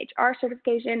certification, an HR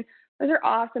certification. Those are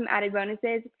awesome added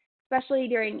bonuses, especially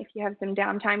during if you have some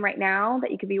downtime right now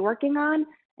that you could be working on,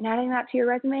 and adding that to your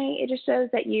resume, it just shows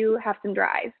that you have some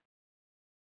drive.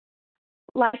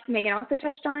 Like Megan also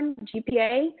touched on,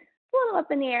 GPA, a little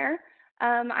up in the air.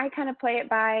 I kind of play it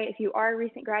by if you are a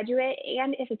recent graduate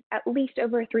and if it's at least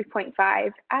over a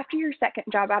 3.5 after your second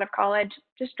job out of college,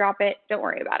 just drop it, don't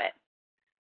worry about it.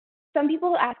 Some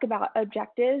people ask about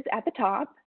objectives at the top.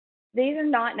 These are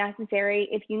not necessary.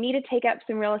 If you need to take up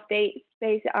some real estate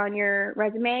space on your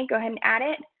resume, go ahead and add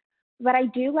it. But I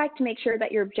do like to make sure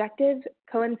that your objective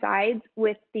coincides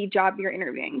with the job you're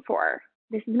interviewing for.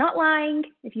 This is not lying.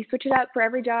 If you switch it up for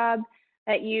every job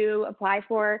that you apply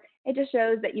for, it just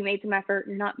shows that you made some effort.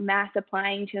 You're not mass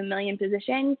applying to a million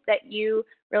positions, that you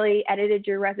really edited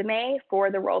your resume for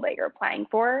the role that you're applying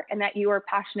for, and that you are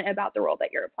passionate about the role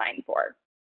that you're applying for.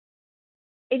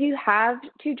 If you have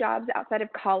 2 jobs outside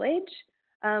of college,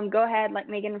 go ahead, like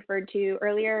Megan referred to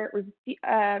earlier,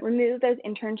 remove those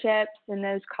internships and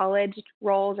those college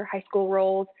roles or high school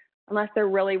roles unless they're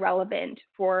really relevant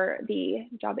for the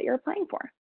job that you're applying for.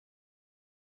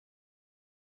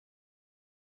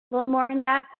 A little more on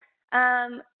that,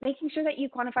 making sure that you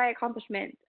quantify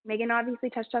accomplishments. Megan obviously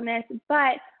touched on this,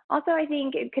 but also I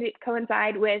think it could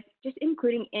coincide with just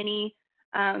including any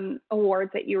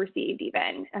awards that you received,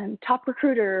 even top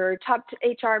recruiter or top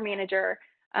HR manager.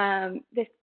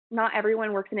 Not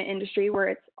everyone works in an industry where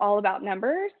it's all about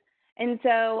numbers, and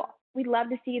so we'd love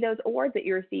to see those awards that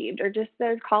you received or just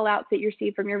those call outs that you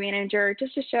received from your manager,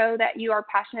 just to show that you are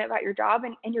passionate about your job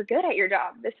and you're good at your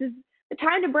job. This is the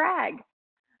time to brag.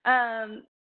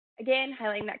 Again,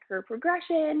 highlighting that career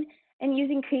progression and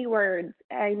using keywords.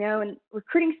 I know in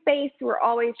recruiting space, we're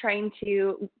always trying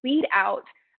to weed out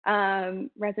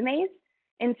resumes,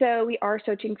 and so we are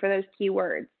searching for those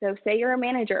keywords. So say you're a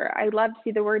manager, I'd love to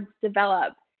see the words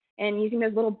develop and using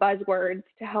those little buzzwords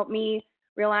to help me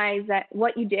realize that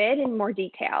what you did in more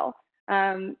detail,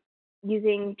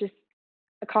 using just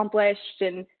accomplished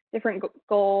and different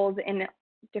goals and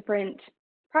different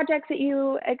projects that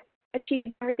you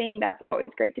achieved, everything. That's always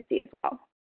great to see as well.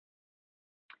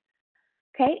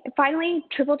 Okay, and finally,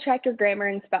 triple check your grammar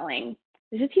and spelling.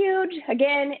 This is huge.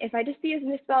 Again, if I just see a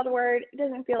misspelled word, it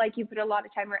doesn't feel like you put a lot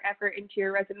of time or effort into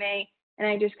your resume, and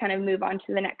I just kind of move on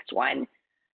to the next one.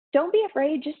 Don't be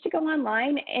afraid just to go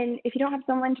online, and if you don't have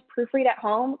someone to proofread at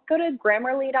home, go to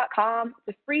Grammarly.com.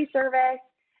 It's a free service.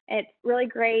 It's really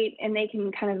great, and they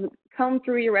can kind of comb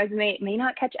through your resume. It may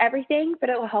not catch everything, but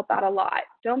it will help out a lot.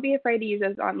 Don't be afraid to use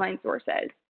those online sources.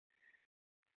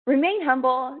 Remain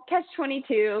humble,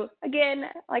 catch-22. Again,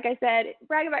 like I said,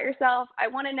 brag about yourself. I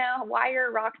want to know why you're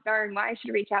a rock star and why I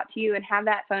should reach out to you and have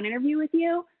that phone interview with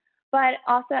you. But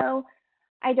also,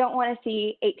 I don't want to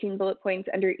see 18 bullet points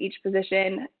under each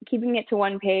position, keeping it to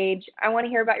one page. I want to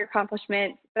hear about your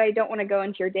accomplishments, but I don't want to go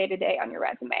into your day-to-day on your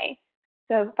resume.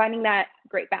 So finding that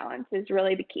great balance is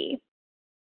really the key.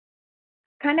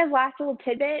 Kind of last little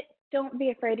tidbit, don't be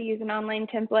afraid to use an online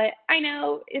template. I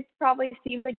know it probably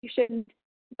seems like you shouldn't,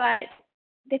 but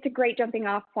it's a great jumping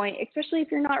off point, especially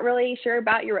if you're not really sure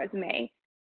about your resume.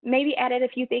 Maybe edit a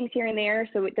few things here and there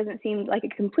so it doesn't seem like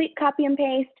a complete copy and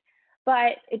paste,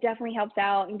 but it definitely helps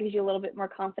out and gives you a little bit more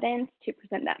confidence to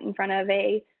present that in front of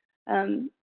a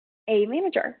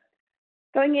manager.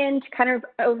 Going into kind of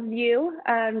overview,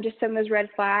 just some of those red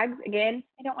flags. Again,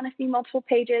 I don't want to see multiple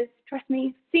pages. Trust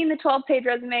me, seeing the 12-page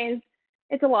resumes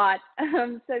It's a lot.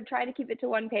 So try to keep it to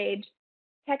one page.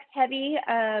 Text heavy.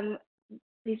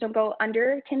 Please don't go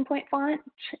under 10-point font.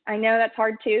 I know that's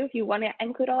hard too if you want to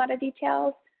include a lot of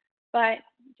details, but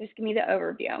just give me the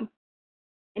overview.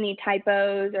 Any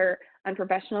typos or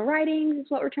unprofessional writings is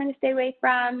what we're trying to stay away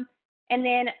from. And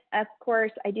then, of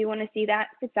course, I do want to see that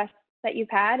success that you've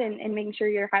had and making sure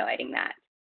you're highlighting that.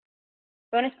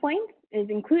 Bonus points is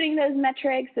including those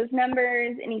metrics, those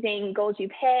numbers, anything, goals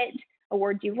you've hit,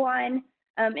 awards you've won,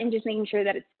 and just making sure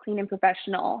that it's clean and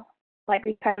professional. Like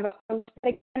we kind of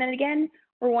again and again,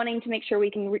 we're wanting to make sure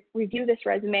we can review this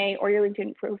resume or your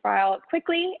LinkedIn profile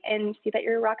quickly and see that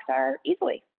you're a rock star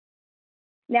easily.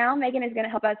 Now, Megan is going to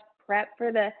help us prep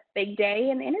for the big day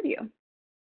in the interview.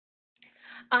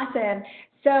 Awesome.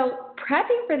 So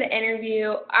prepping for the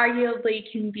interview arguably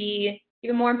can be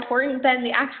even more important than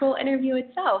the actual interview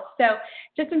itself. So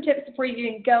just some tips before you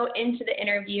even go into the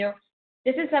interview.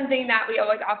 This is something that we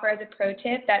always offer as a pro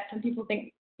tip that some people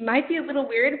think might be a little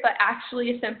weird, but actually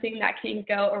is something that can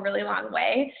go a really long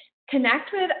way. Connect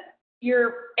with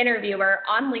your interviewer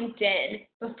on LinkedIn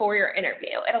before your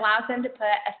interview. It allows them to put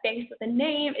a face with a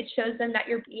name. It shows them that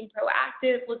you're being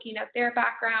proactive, looking at their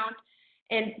background.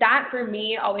 And that, for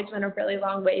me, always went a really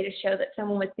long way to show that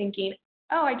someone was thinking,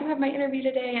 oh, I do have my interview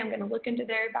today. I'm going to look into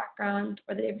their background,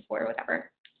 or the day before, or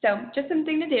whatever. So just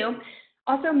something to do.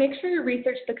 Also, make sure you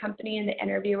research the company and the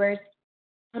interviewers.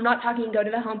 I'm not talking go to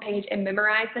the homepage and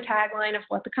memorize the tagline of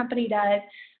what the company does.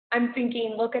 I'm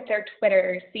thinking look at their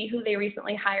Twitter, see who they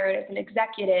recently hired as an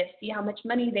executive, see how much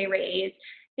money they raised,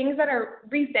 things that are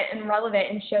recent and relevant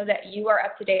and show that you are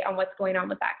up to date on what's going on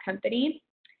with that company.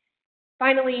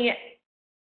 Finally,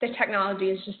 the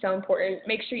technology is just so important.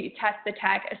 Make sure you test the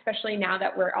tech, especially now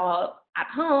that we're all at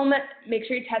home. Make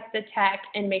sure you test the tech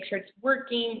and make sure it's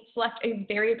working. Select a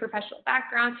very professional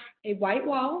background. A white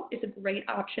wall is a great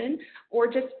option, or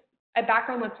just a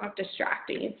background that's not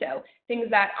distracting. So things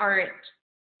that aren't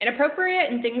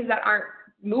inappropriate and things that aren't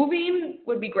moving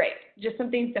would be great. Just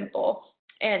something simple.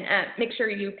 And make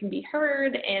sure you can be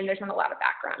heard and there's not a lot of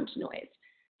background noise.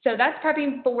 So that's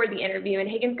prepping for the interview, and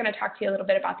Hagan's going to talk to you a little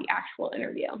bit about the actual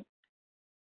interview.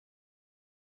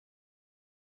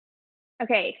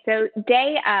 Okay, so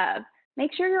day of,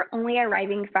 make sure you're only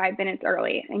arriving 5 minutes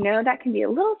early. I know that can be a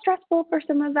little stressful for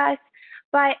some of us,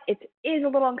 but it is a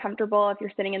little uncomfortable if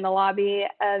you're sitting in the lobby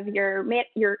of your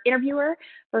interviewer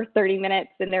for 30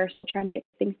 minutes and they're still trying to get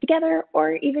things together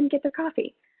or even get their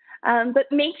coffee. But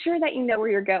make sure that you know where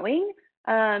you're going.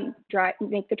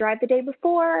 Make the drive the day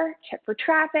before, check for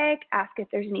traffic, ask if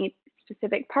there's any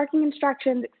specific parking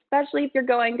instructions, especially if you're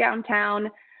going downtown.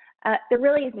 There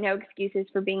really is no excuses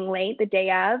for being late the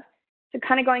day of. So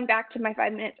kind of going back to my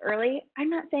 5 minutes early, I'm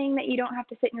not saying that you don't have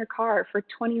to sit in your car for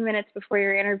 20 minutes before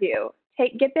your interview.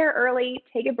 Get there early,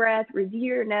 take a breath,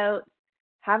 review your notes,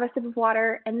 have a sip of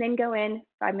water, and then go in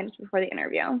 5 minutes before the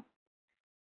interview.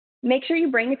 Make sure you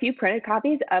bring a few printed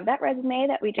copies of that resume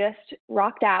that we just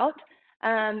rocked out.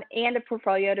 And a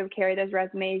portfolio to carry those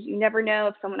resumes. You never know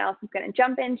if someone else is going to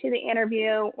jump into the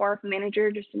interview or if a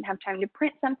manager just didn't have time to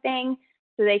print something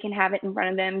so they can have it in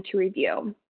front of them to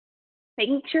review.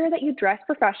 Making sure that you dress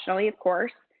professionally, of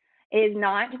course, is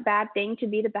not a bad thing to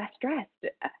be the best dressed.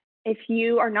 If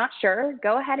you are not sure,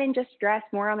 go ahead and just dress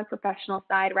more on the professional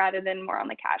side rather than more on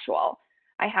the casual.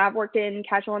 I have worked in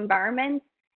casual environments,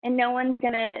 and no one's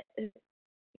going to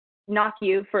knock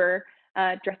you for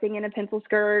dressing in a pencil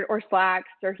skirt or slacks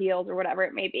or heels or whatever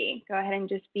it may be. Go ahead and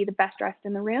just be the best dressed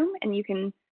in the room and you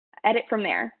can edit from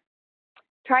there.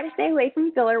 Try to stay away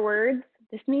from filler words.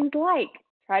 This means like.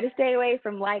 Try to stay away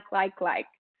from like.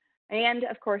 And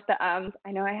of course the ums.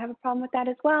 I know I have a problem with that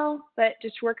as well, but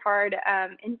just work hard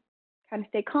and kind of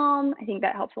stay calm. I think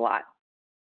that helps a lot.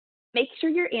 Make sure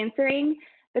you're answering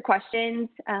the questions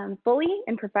fully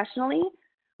and professionally.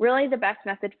 Really, the best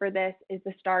method for this is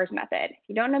the STARS method. If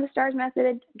you don't know the STARS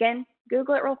method, again,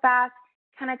 Google it real fast.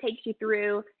 Kind of takes you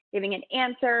through giving an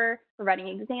answer, providing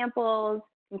examples,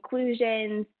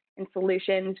 conclusions, and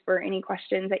solutions for any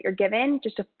questions that you're given,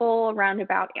 just a full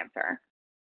roundabout answer.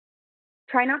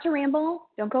 Try not to ramble.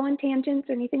 Don't go on tangents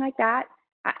or anything like that.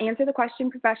 Answer the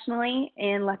question professionally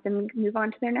and let them move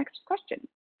on to their next question.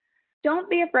 Don't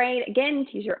be afraid, again,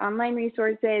 to use your online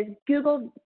resources.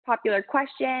 Google popular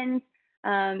questions.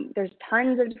 There's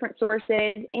tons of different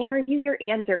sources, and review your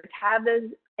answers. Have those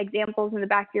examples in the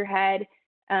back of your head.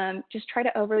 Just try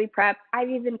to overly prep. I've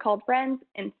even called friends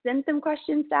and sent them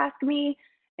questions to ask me,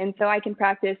 and so I can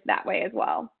practice that way as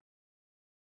well.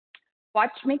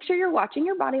 Make sure you're watching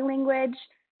your body language.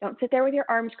 Don't sit there with your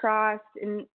arms crossed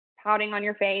and pouting on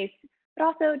your face, but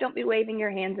also don't be waving your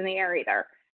hands in the air either.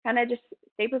 Kind of just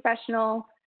stay professional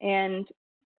and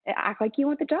act like you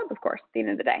want the job, of course, at the end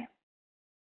of the day.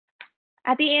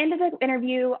 At the end of the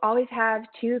interview, always have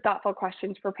 2 thoughtful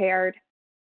questions prepared.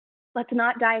 Let's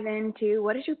not dive into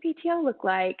what does your PTO look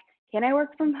like? Can I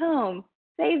work from home?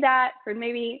 Save that for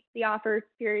maybe the offer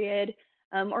period,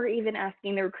 or even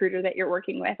asking the recruiter that you're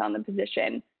working with on the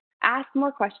position. Ask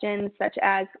more questions such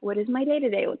as, what does my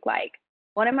day-to-day look like?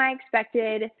 What am I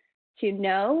expected to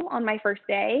know on my first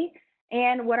day?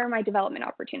 And what are my development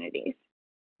opportunities?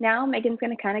 Now, Megan's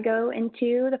going to kind of go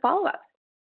into the follow-up.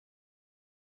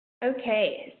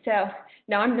 Okay, so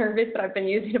now I'm nervous, but I've been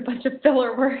using a bunch of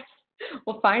filler words.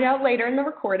 We'll find out later in the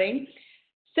recording.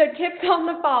 So tips on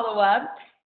the follow-up.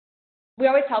 We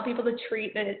always tell people to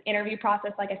treat the interview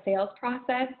process like a sales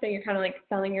process. So you're kind of like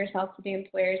selling yourself to the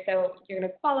employer. So you're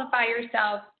going to qualify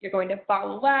yourself, you're going to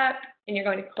follow up, and you're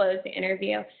going to close the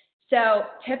interview. So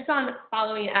tips on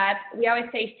following up. We always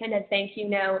say send a thank you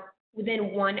note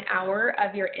within 1 hour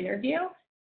of your interview.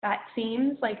 That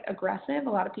seems like aggressive. A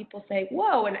lot of people say,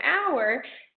 whoa, an hour.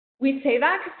 We say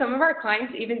that because some of our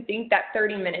clients even think that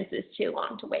 30 minutes is too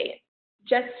long to wait.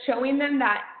 Just showing them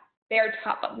that they're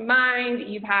top of mind,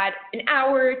 you've had an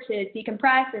hour to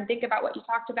decompress and think about what you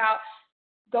talked about,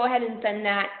 go ahead and send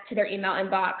that to their email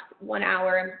inbox 1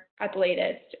 hour at the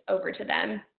latest over to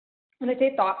them. When I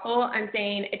say thoughtful, I'm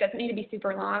saying it doesn't need to be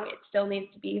super long. It still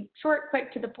needs to be short,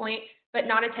 quick, to the point, but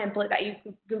not a template that you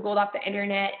Googled off the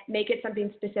internet. Make it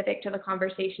something specific to the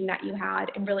conversation that you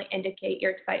had and really indicate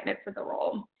your excitement for the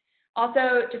role.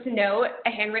 Also, just a note, a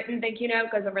handwritten thank you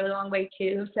note goes a really long way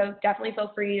too, so definitely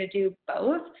feel free to do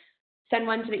both. Send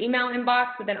one to the email inbox,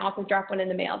 but then also drop one in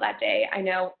the mail that day. I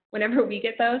know whenever we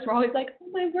get those, we're always like, oh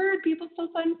my word, people still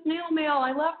send snail mail.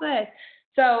 I love this.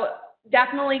 So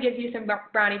definitely gives you some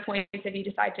brownie points if you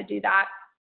decide to do that.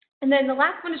 And then the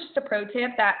last one is just a pro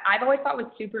tip that I've always thought was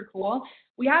super cool.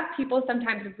 We have people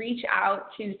sometimes reach out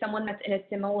to someone that's in a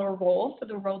similar role for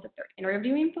the role that they're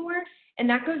interviewing for, and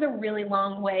that goes a really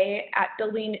long way at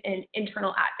building an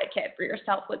internal advocate for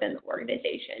yourself within the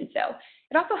organization. So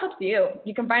it also helps you.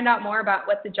 You can find out more about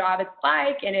what the job is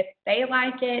like and if they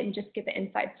like it and just get the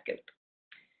inside scoop.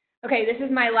 Okay, this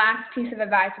is my last piece of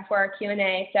advice before our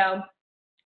Q&A. So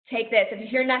take this. If you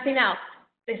hear nothing else,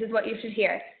 this is what you should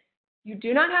hear. You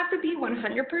do not have to be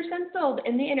 100% sold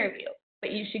in the interview,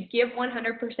 but you should give 100%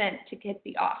 to get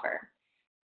the offer.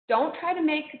 Don't try to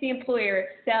make the employer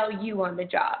sell you on the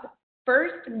job.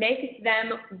 First, make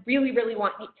them really, really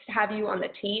want to have you on the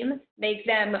team. Make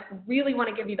them really want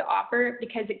to give you the offer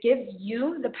because it gives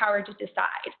you the power to decide.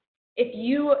 If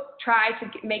you try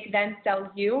to make them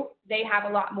sell you, they have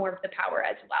a lot more of the power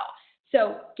as well.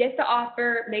 So get the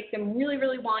offer, make them really,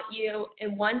 really want you,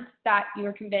 and once that you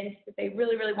are convinced that they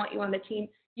really, really want you on the team,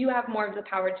 you have more of the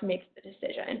power to make the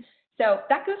decision. So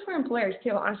that goes for employers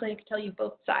too. Honestly, I can tell you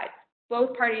both sides.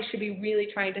 Both parties should be really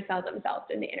trying to sell themselves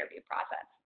in the interview process.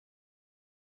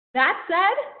 That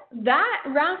said, that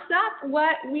wraps up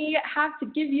what we have to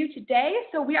give you today.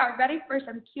 So we are ready for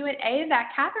some Q&A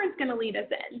that Catherine's going to lead us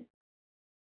in.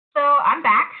 So I'm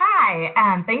back.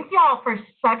 Hi. Thank you all for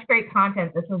such great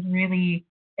content. This was really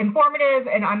informative,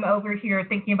 and I'm over here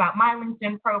thinking about my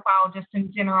LinkedIn profile just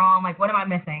in general. I'm like, what am I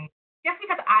missing? Just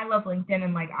because I love LinkedIn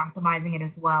and like optimizing it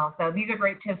as well. So these are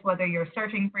great tips whether you're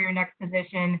searching for your next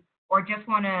position or just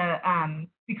want to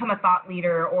become a thought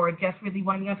leader or just really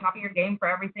want to be on top of your game for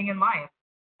everything in life.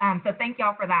 So thank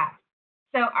y'all for that.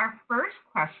 So our first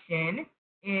question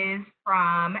is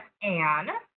from Anne.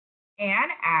 Anne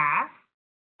asks,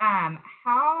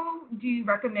 how do you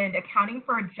recommend accounting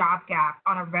for a job gap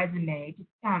on a resume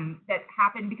that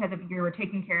happened because of you were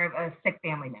taking care of a sick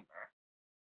family member?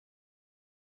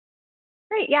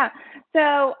 Great, yeah.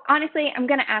 So honestly, I'm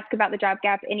going to ask about the job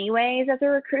gap anyways as a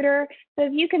recruiter. So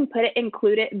if you can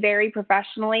include it very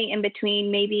professionally in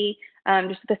between maybe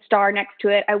just the star next to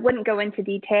it. I wouldn't go into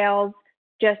details,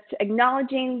 just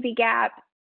acknowledging the gap.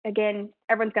 Again,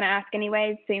 everyone's going to ask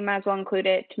anyways, so you might as well include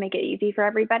it to make it easy for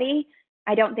everybody.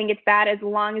 I don't think it's bad as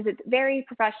long as it's very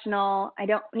professional. I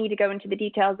don't need to go into the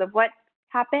details of what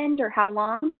happened or how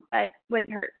long, but it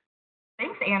wouldn't hurt.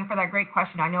 Thanks, Anne, for that great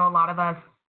question. I know a lot of us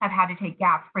have had to take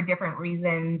gaps for different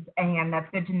reasons, and that's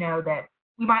good to know that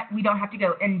we don't have to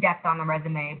go in depth on the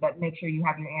resume, but make sure you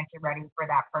have your answer ready for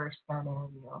that first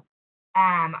interview.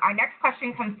 Our next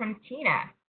question comes from Tina.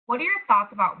 What are your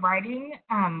thoughts about writing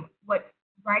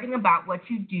about what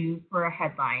you do for a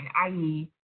headline, i.e.,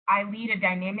 I lead a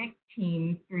dynamic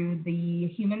team through the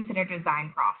human-centered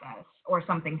design process or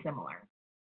something similar?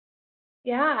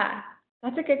 Yeah,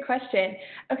 that's a good question.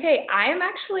 Okay, I am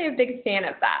actually a big fan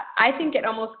of that. I think it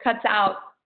almost cuts out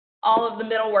all of the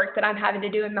middle work that I'm having to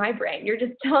do in my brain. You're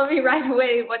just telling me right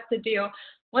away what to do.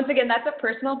 once again, that's a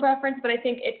personal preference, but I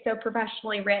think it's so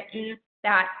professionally written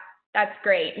that that's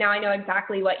great. Now I know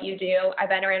exactly what you do. I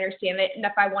better understand it. And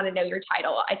if I want to know your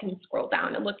title, I can scroll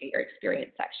down and look at your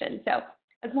experience section. So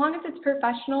as long as it's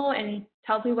professional and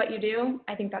tells me what you do,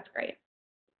 I think that's great.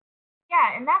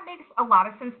 Yeah, and that makes a lot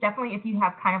of sense, definitely if you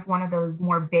have kind of one of those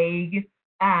more vague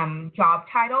job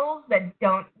titles that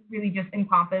don't really just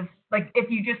encompass, like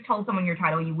if you just told someone your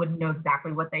title, you wouldn't know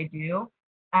exactly what they do.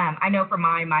 I know for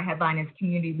my headline is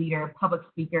community leader, public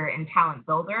speaker, and talent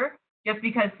builder, just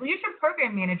because leadership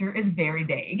program manager is very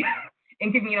vague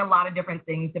and can mean a lot of different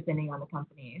things depending on the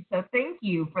company. So thank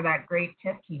you for that great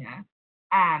tip, Tina.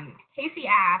 Casey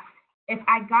asked, if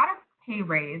I got a pay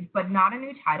raise, but not a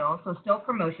new title, so still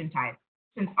promotion type,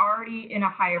 since already in a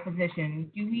higher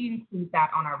position, do we include that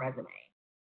on our resume?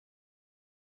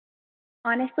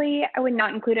 Honestly, I would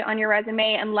not include it on your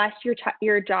resume unless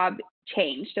your job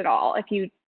changed at all. If you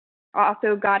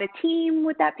also got a team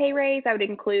with that pay raise, I would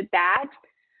include that.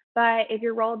 But if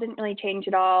your role didn't really change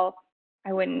at all,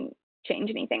 I wouldn't change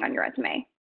anything on your resume.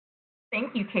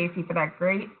 Thank you, Casey, for that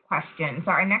great question.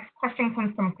 So our next question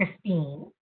comes from Christine.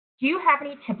 Do you have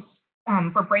any tips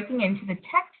for breaking into the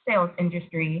tech sales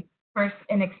industry versus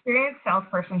an experienced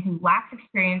salesperson who lacks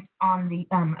experience on the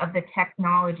of the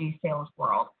technology sales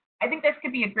world? I think this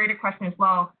could be a greater question as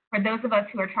well for those of us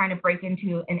who are trying to break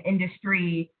into an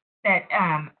industry that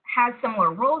has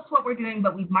similar roles to what we're doing,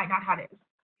 but we might not have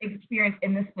experience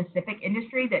in the specific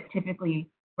industry that typically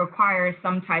requires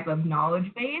some type of knowledge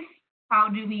base. How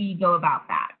do we go about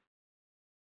that?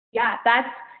 Yeah,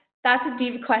 that's a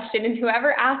deep question, and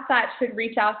whoever asked that should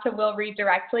reach out to Will Reed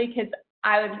directly, because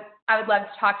I would love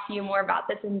to talk to you more about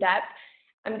this in depth.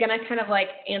 I'm going to kind of like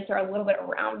answer a little bit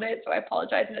around it, so I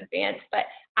apologize in advance. But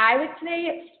I would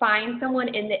say find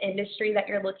someone in the industry that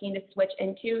you're looking to switch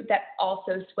into that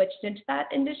also switched into that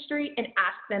industry and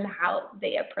ask them how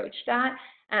they approached that.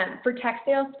 For tech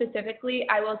sales specifically,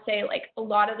 I will say like a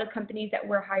lot of the companies that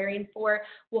we're hiring for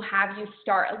will have you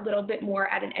start a little bit more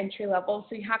at an entry level.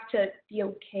 So you have to be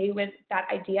okay with that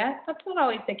idea. That's not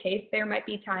always the case. There might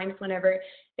be times whenever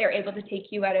they're able to take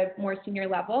you at a more senior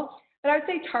level. But I would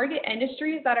say target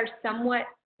industries that are somewhat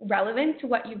relevant to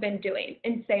what you've been doing.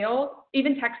 In sales,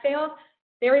 even tech sales,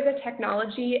 there is a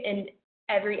technology in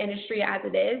every industry as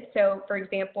it is. So for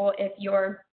example, if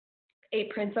you're a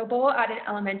principal at an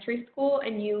elementary school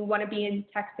and you want to be in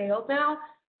tech sales now,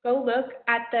 go look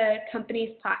at the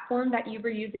company's platform that you were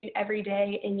using every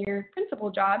day in your principal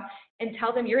job and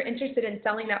tell them you're interested in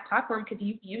selling that platform because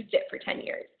you've used it for 10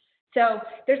 years. So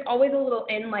there's always a little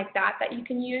in like that you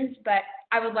can use, but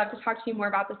I would love to talk to you more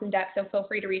about this in depth, so feel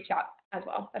free to reach out as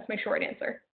well. That's my short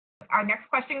answer. Our next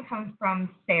question comes from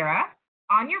Sarah.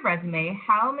 On your resume,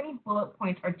 how many bullet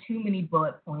points are too many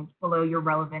bullet points below your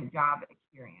relevant job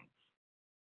experience?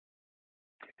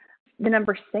 The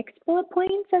number 6 bullet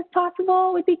points as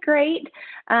possible would be great.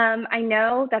 I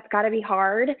know that's got to be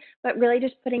hard, but really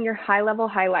just putting your high-level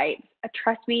highlights.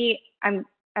 Trust me,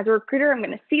 as a recruiter, I'm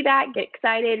going to see that, get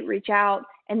excited, reach out,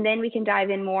 and then we can dive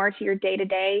in more to your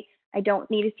day-to-day. I don't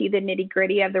need to see the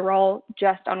nitty-gritty of the role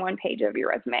just on one page of your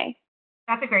resume.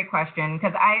 That's a great question,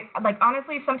 because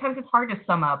honestly, sometimes it's hard to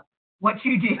sum up what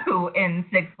you do in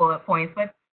 6 bullet points,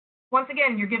 but once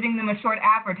again, you're giving them a short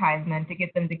advertisement to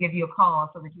get them to give you a call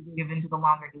so that you can give into the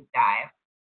longer deep dive.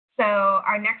 So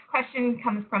our next question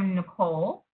comes from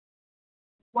Nicole.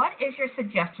 What is your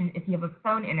suggestion if you have a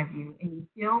phone interview and you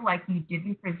feel like you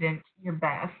didn't present your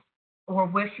best or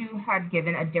wish you had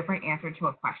given a different answer to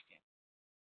a question?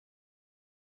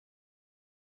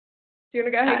 Do you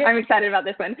want to go ahead? I'm excited about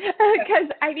this one because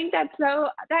I think that's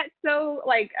so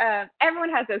like everyone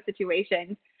has those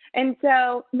situations. And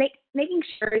so making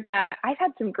sure that I've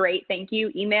had some great thank you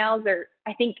emails, or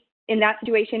I think in that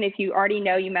situation, if you already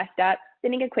know you messed up,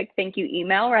 sending a quick thank you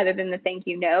email rather than the thank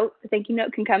you note. The thank you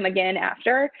note can come again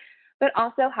after, but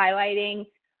also highlighting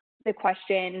the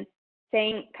question,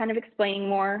 kind of explaining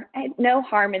more. No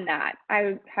harm in that.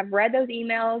 I have read those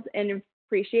emails and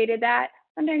appreciated that.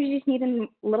 Sometimes you just need a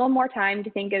little more time to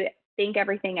think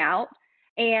everything out,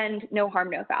 and no harm,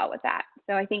 no foul with that.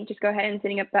 So I think just go ahead and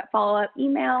setting up that follow-up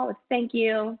email with thank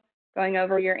you, going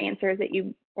over your answers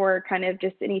or kind of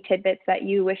just any tidbits that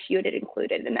you wish you had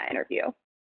included in that interview.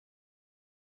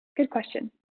 Good question.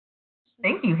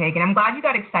 Thank you, Hagan. I'm glad you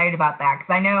got excited about that,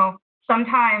 because I know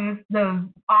sometimes the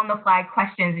on-the-fly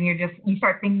questions and you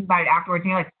start thinking about it afterwards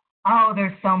and you're like, oh,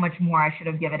 there's so much more I should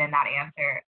have given in that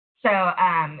answer. So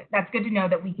that's good to know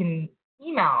that we can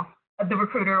email the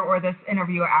recruiter or this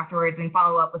interviewer afterwards and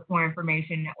follow up with more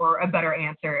information or a better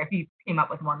answer if you came up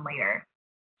with one later.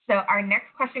 So our next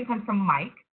question comes from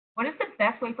Mike. What is the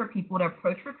best way for people to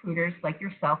approach recruiters like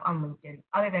yourself on LinkedIn,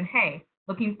 other than, hey,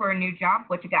 looking for a new job,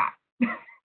 what you got?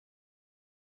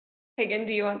 Hagan,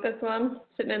 do you want this one?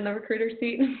 Sitting in the recruiter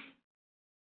seat.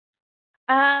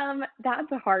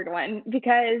 That's a hard one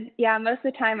because, yeah, most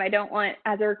of the time I don't want,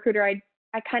 as a recruiter,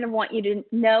 I kind of want you to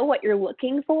know what you're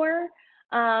looking for.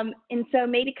 And so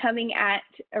maybe coming at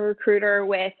a recruiter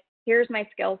with, here's my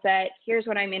skill set, here's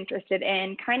what I'm interested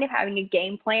in, kind of having a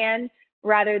game plan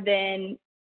rather than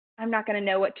I'm not going to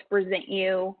know what to present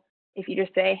you if you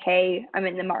just say, hey, I'm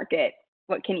in the market,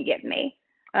 what can you give me?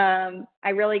 I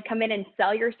really come in and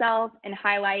sell yourself and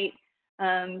highlight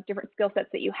different skill sets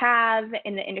that you have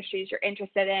in the industries you're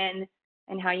interested in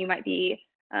and how you might be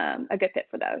a good fit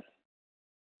for those.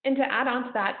 And to add on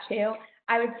to that too,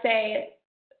 I would say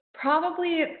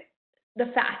probably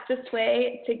the fastest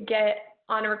way to get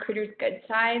on a recruiter's good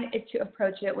side is to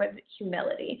approach it with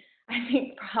humility. I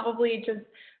think probably just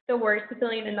the worst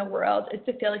feeling in the world is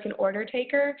to feel like an order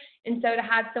taker. And so to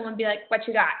have someone be like, what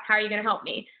you got? How are you going to help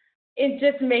me? It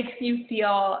just makes you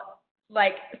feel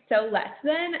like so less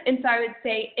than. And so I would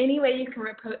say any way you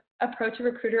can approach a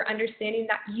recruiter understanding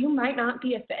that you might not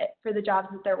be a fit for the jobs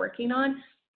that they're working on.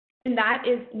 And that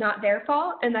is not their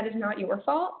fault and that is not your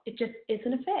fault. It just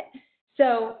isn't a fit.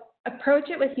 So approach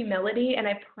it with humility, and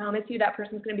I promise you that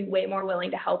person's going to be way more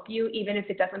willing to help you, even if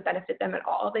it doesn't benefit them at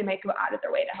all. They might go out of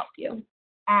their way to help you.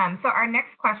 So our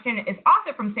next question is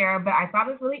also from Sarah, but I thought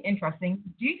it was really interesting.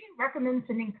 Do you recommend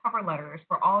sending cover letters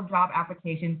for all job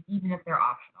applications, even if they're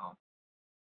optional?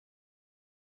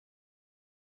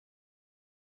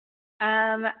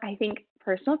 I think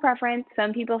personal preference.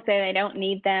 Some people say they don't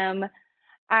need them.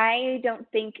 I don't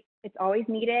think it's always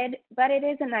needed, but it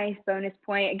is a nice bonus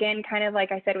point. Again, kind of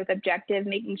like I said with objective,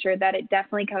 making sure that it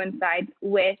definitely coincides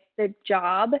with the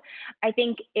job. I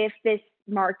think if this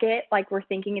market, like we're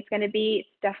thinking it's going to be,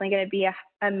 it's definitely going to be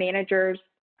a manager's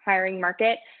hiring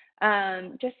market.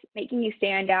 Just making you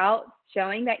stand out,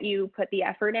 showing that you put the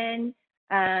effort in,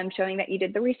 showing that you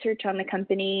did the research on the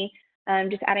company,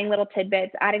 just adding little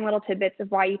tidbits of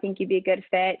why you think you'd be a good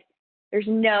fit. There's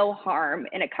no harm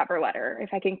in a cover letter.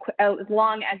 If I can, as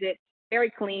long as it's very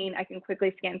clean, I can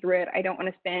quickly scan through it. I don't want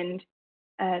to spend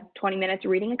 20 minutes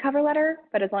reading a cover letter,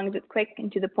 but as long as it's quick and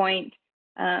to the point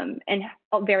and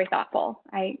very thoughtful,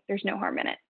 there's no harm in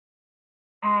it.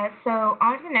 So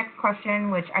on to the next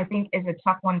question, which I think is a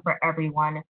tough one for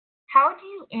everyone. How do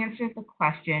you answer the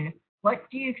question, what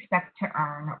do you expect to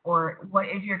earn, or what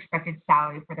is your expected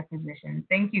salary for the position?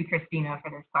 Thank you, Christina,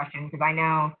 for this question, because I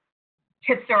know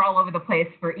tips are all over the place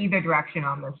for either direction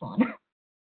on this one.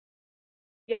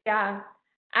 Yeah,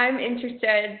 I'm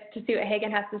interested to see what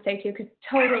Hagan has to say too, because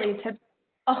totally tips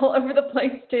all over the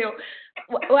place too.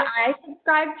 What I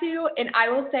subscribe to, and I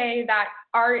will say that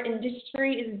our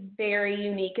industry is very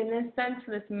unique in this sense,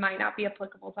 so this might not be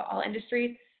applicable to all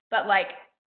industries, but like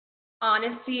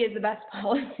honesty is the best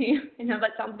policy. I know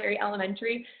that sounds very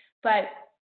elementary, but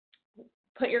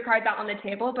put your cards out on the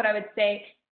table. But I would say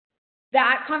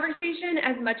that conversation,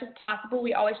 as much as possible,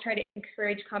 we always try to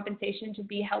encourage compensation to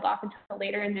be held off until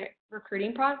later in the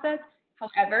recruiting process.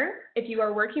 However, if you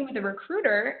are working with a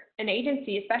recruiter, an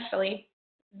agency especially,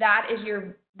 that is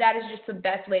just the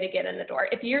best way to get in the door.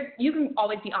 You can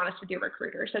always be honest with your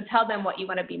recruiter. So tell them what you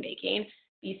want to be making.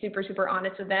 Be super, super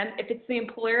honest with them. If it's the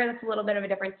employer, that's a little bit of a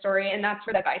different story, and that's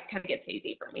where the advice kind of gets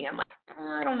hazy for me. I'm like,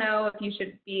 I don't know if you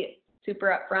should be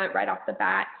super upfront right off the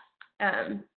bat.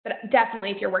 But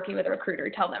definitely, if you're working with a recruiter,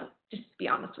 tell them, just be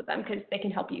honest with them, because they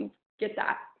can help you get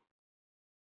that.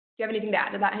 Do you have anything to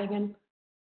add to that, Hagan?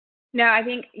 No, I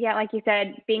think, yeah, like you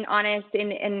said, being honest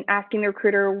and asking the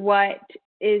recruiter what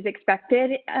is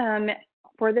expected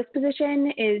for this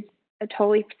position is a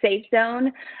totally safe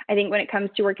zone. I think when it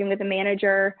comes to working with a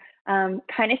manager,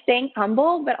 kind of staying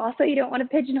humble, but also you don't want to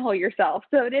pigeonhole yourself.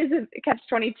 So it is a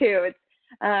catch-22. It's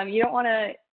you don't want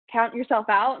to count yourself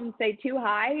out and say too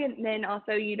high, and then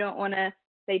also you don't want to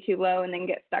say too low and then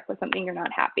get stuck with something you're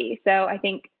not happy. So I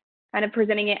think kind of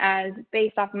presenting it as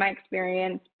based off of my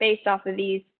experience, based off of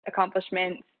these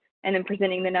accomplishments, and then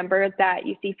presenting the number that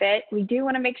you see fit. We do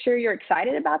want to make sure you're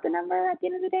excited about the number at the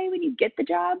end of the day when you get the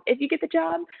job, if you get the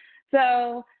job.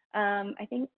 So I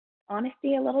think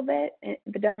honesty a little bit,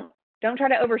 but don't try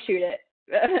to overshoot it,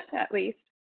 at least.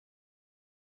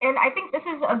 And I think this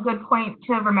is a good point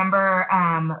to remember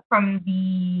from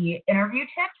the interview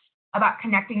tips about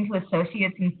connecting to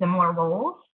associates in similar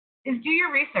roles is do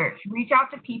your research. Reach out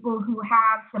to people who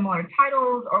have similar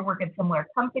titles or work at similar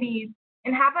companies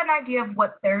and have an idea of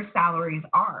what their salaries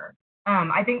are.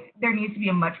 I think there needs to be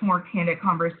a much more candid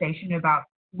conversation about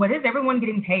what is everyone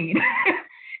getting paid?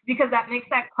 because that makes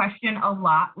that question a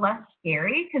lot less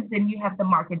scary, because then you have the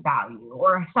market value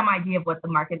or some idea of what the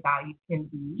market value can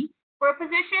be for a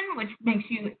position, which makes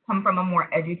you come from a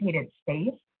more educated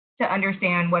space to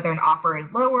understand whether an offer is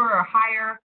lower or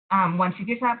higher once you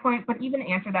get to that point, but even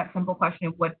answer that simple question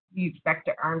of what do you expect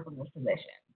to earn from this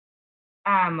position.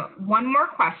 One more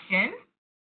question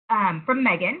from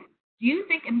Megan. Do you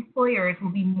think employers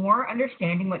will be more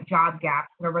understanding what job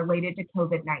gaps are related to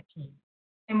COVID-19?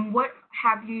 And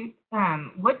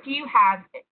do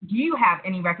you have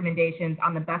any recommendations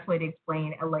on the best way to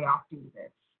explain a layoff due to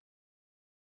this?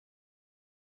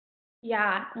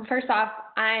 Yeah, well, first off,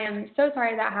 I am so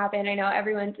sorry that happened. I know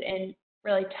everyone's in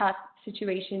really tough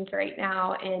situations right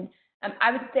now, and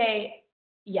I would say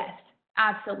yes,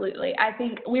 absolutely. I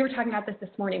think we were talking about this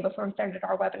morning before we started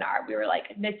our webinar. We were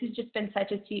like, this has just been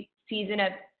such a season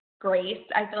of grace.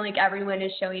 I feel like everyone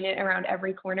is showing it around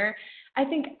every corner. I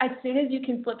think as soon as you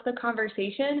can flip the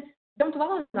conversation, don't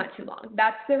dwell on that too long.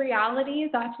 That's the reality.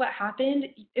 That's what happened.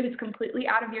 It was completely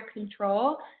out of your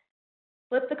control.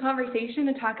 Flip the conversation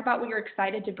and talk about what you're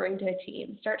excited to bring to a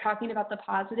team. Start talking about the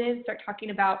positives. Start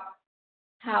talking about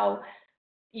how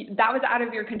that was out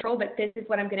of your control, but this is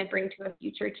what I'm going to bring to a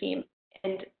future team.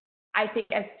 And I think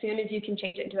as soon as you can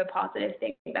change it into a positive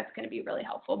thing, that's going to be really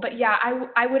helpful. But yeah,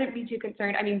 I wouldn't be too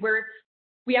concerned. I mean,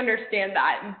 we understand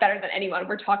that better than anyone.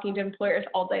 We're talking to employers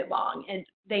all day long, and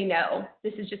they know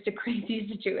this is just a crazy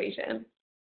situation.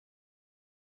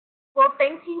 Well,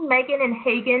 thank you, Megan and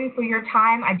Hagan, for your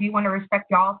time. I do want to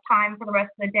respect y'all's time for the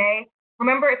rest of the day.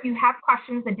 Remember, if you have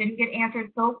questions that didn't get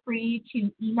answered, feel free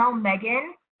to email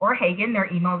Megan or Hagan. Their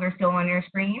emails are still on your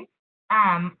screen.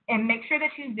 And make sure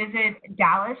that you visit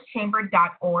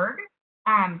dallaschamber.org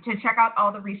to check out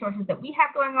all the resources that we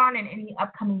have going on and any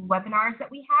upcoming webinars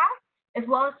that we have, as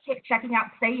well as checking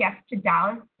out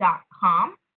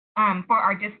sayyestodallas.com for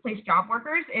our displaced job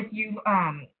workers. If you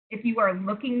are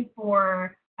looking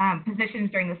for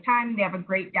positions during this time, they have a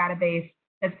great database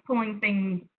that's pulling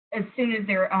things as soon as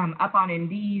they're up on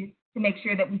Indeed to make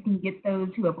sure that we can get those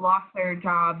who have lost their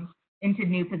jobs into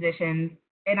new positions.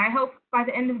 And I hope by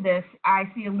the end of this, I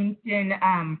see a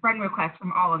LinkedIn friend request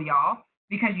from all of y'all,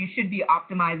 because you should be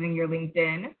optimizing your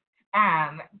LinkedIn.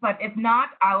 But if not,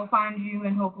 I will find you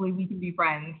and hopefully we can be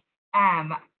friends.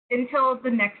 Until the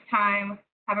next time,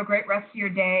 have a great rest of your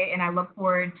day, and I look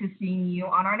forward to seeing you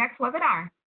on our next webinar.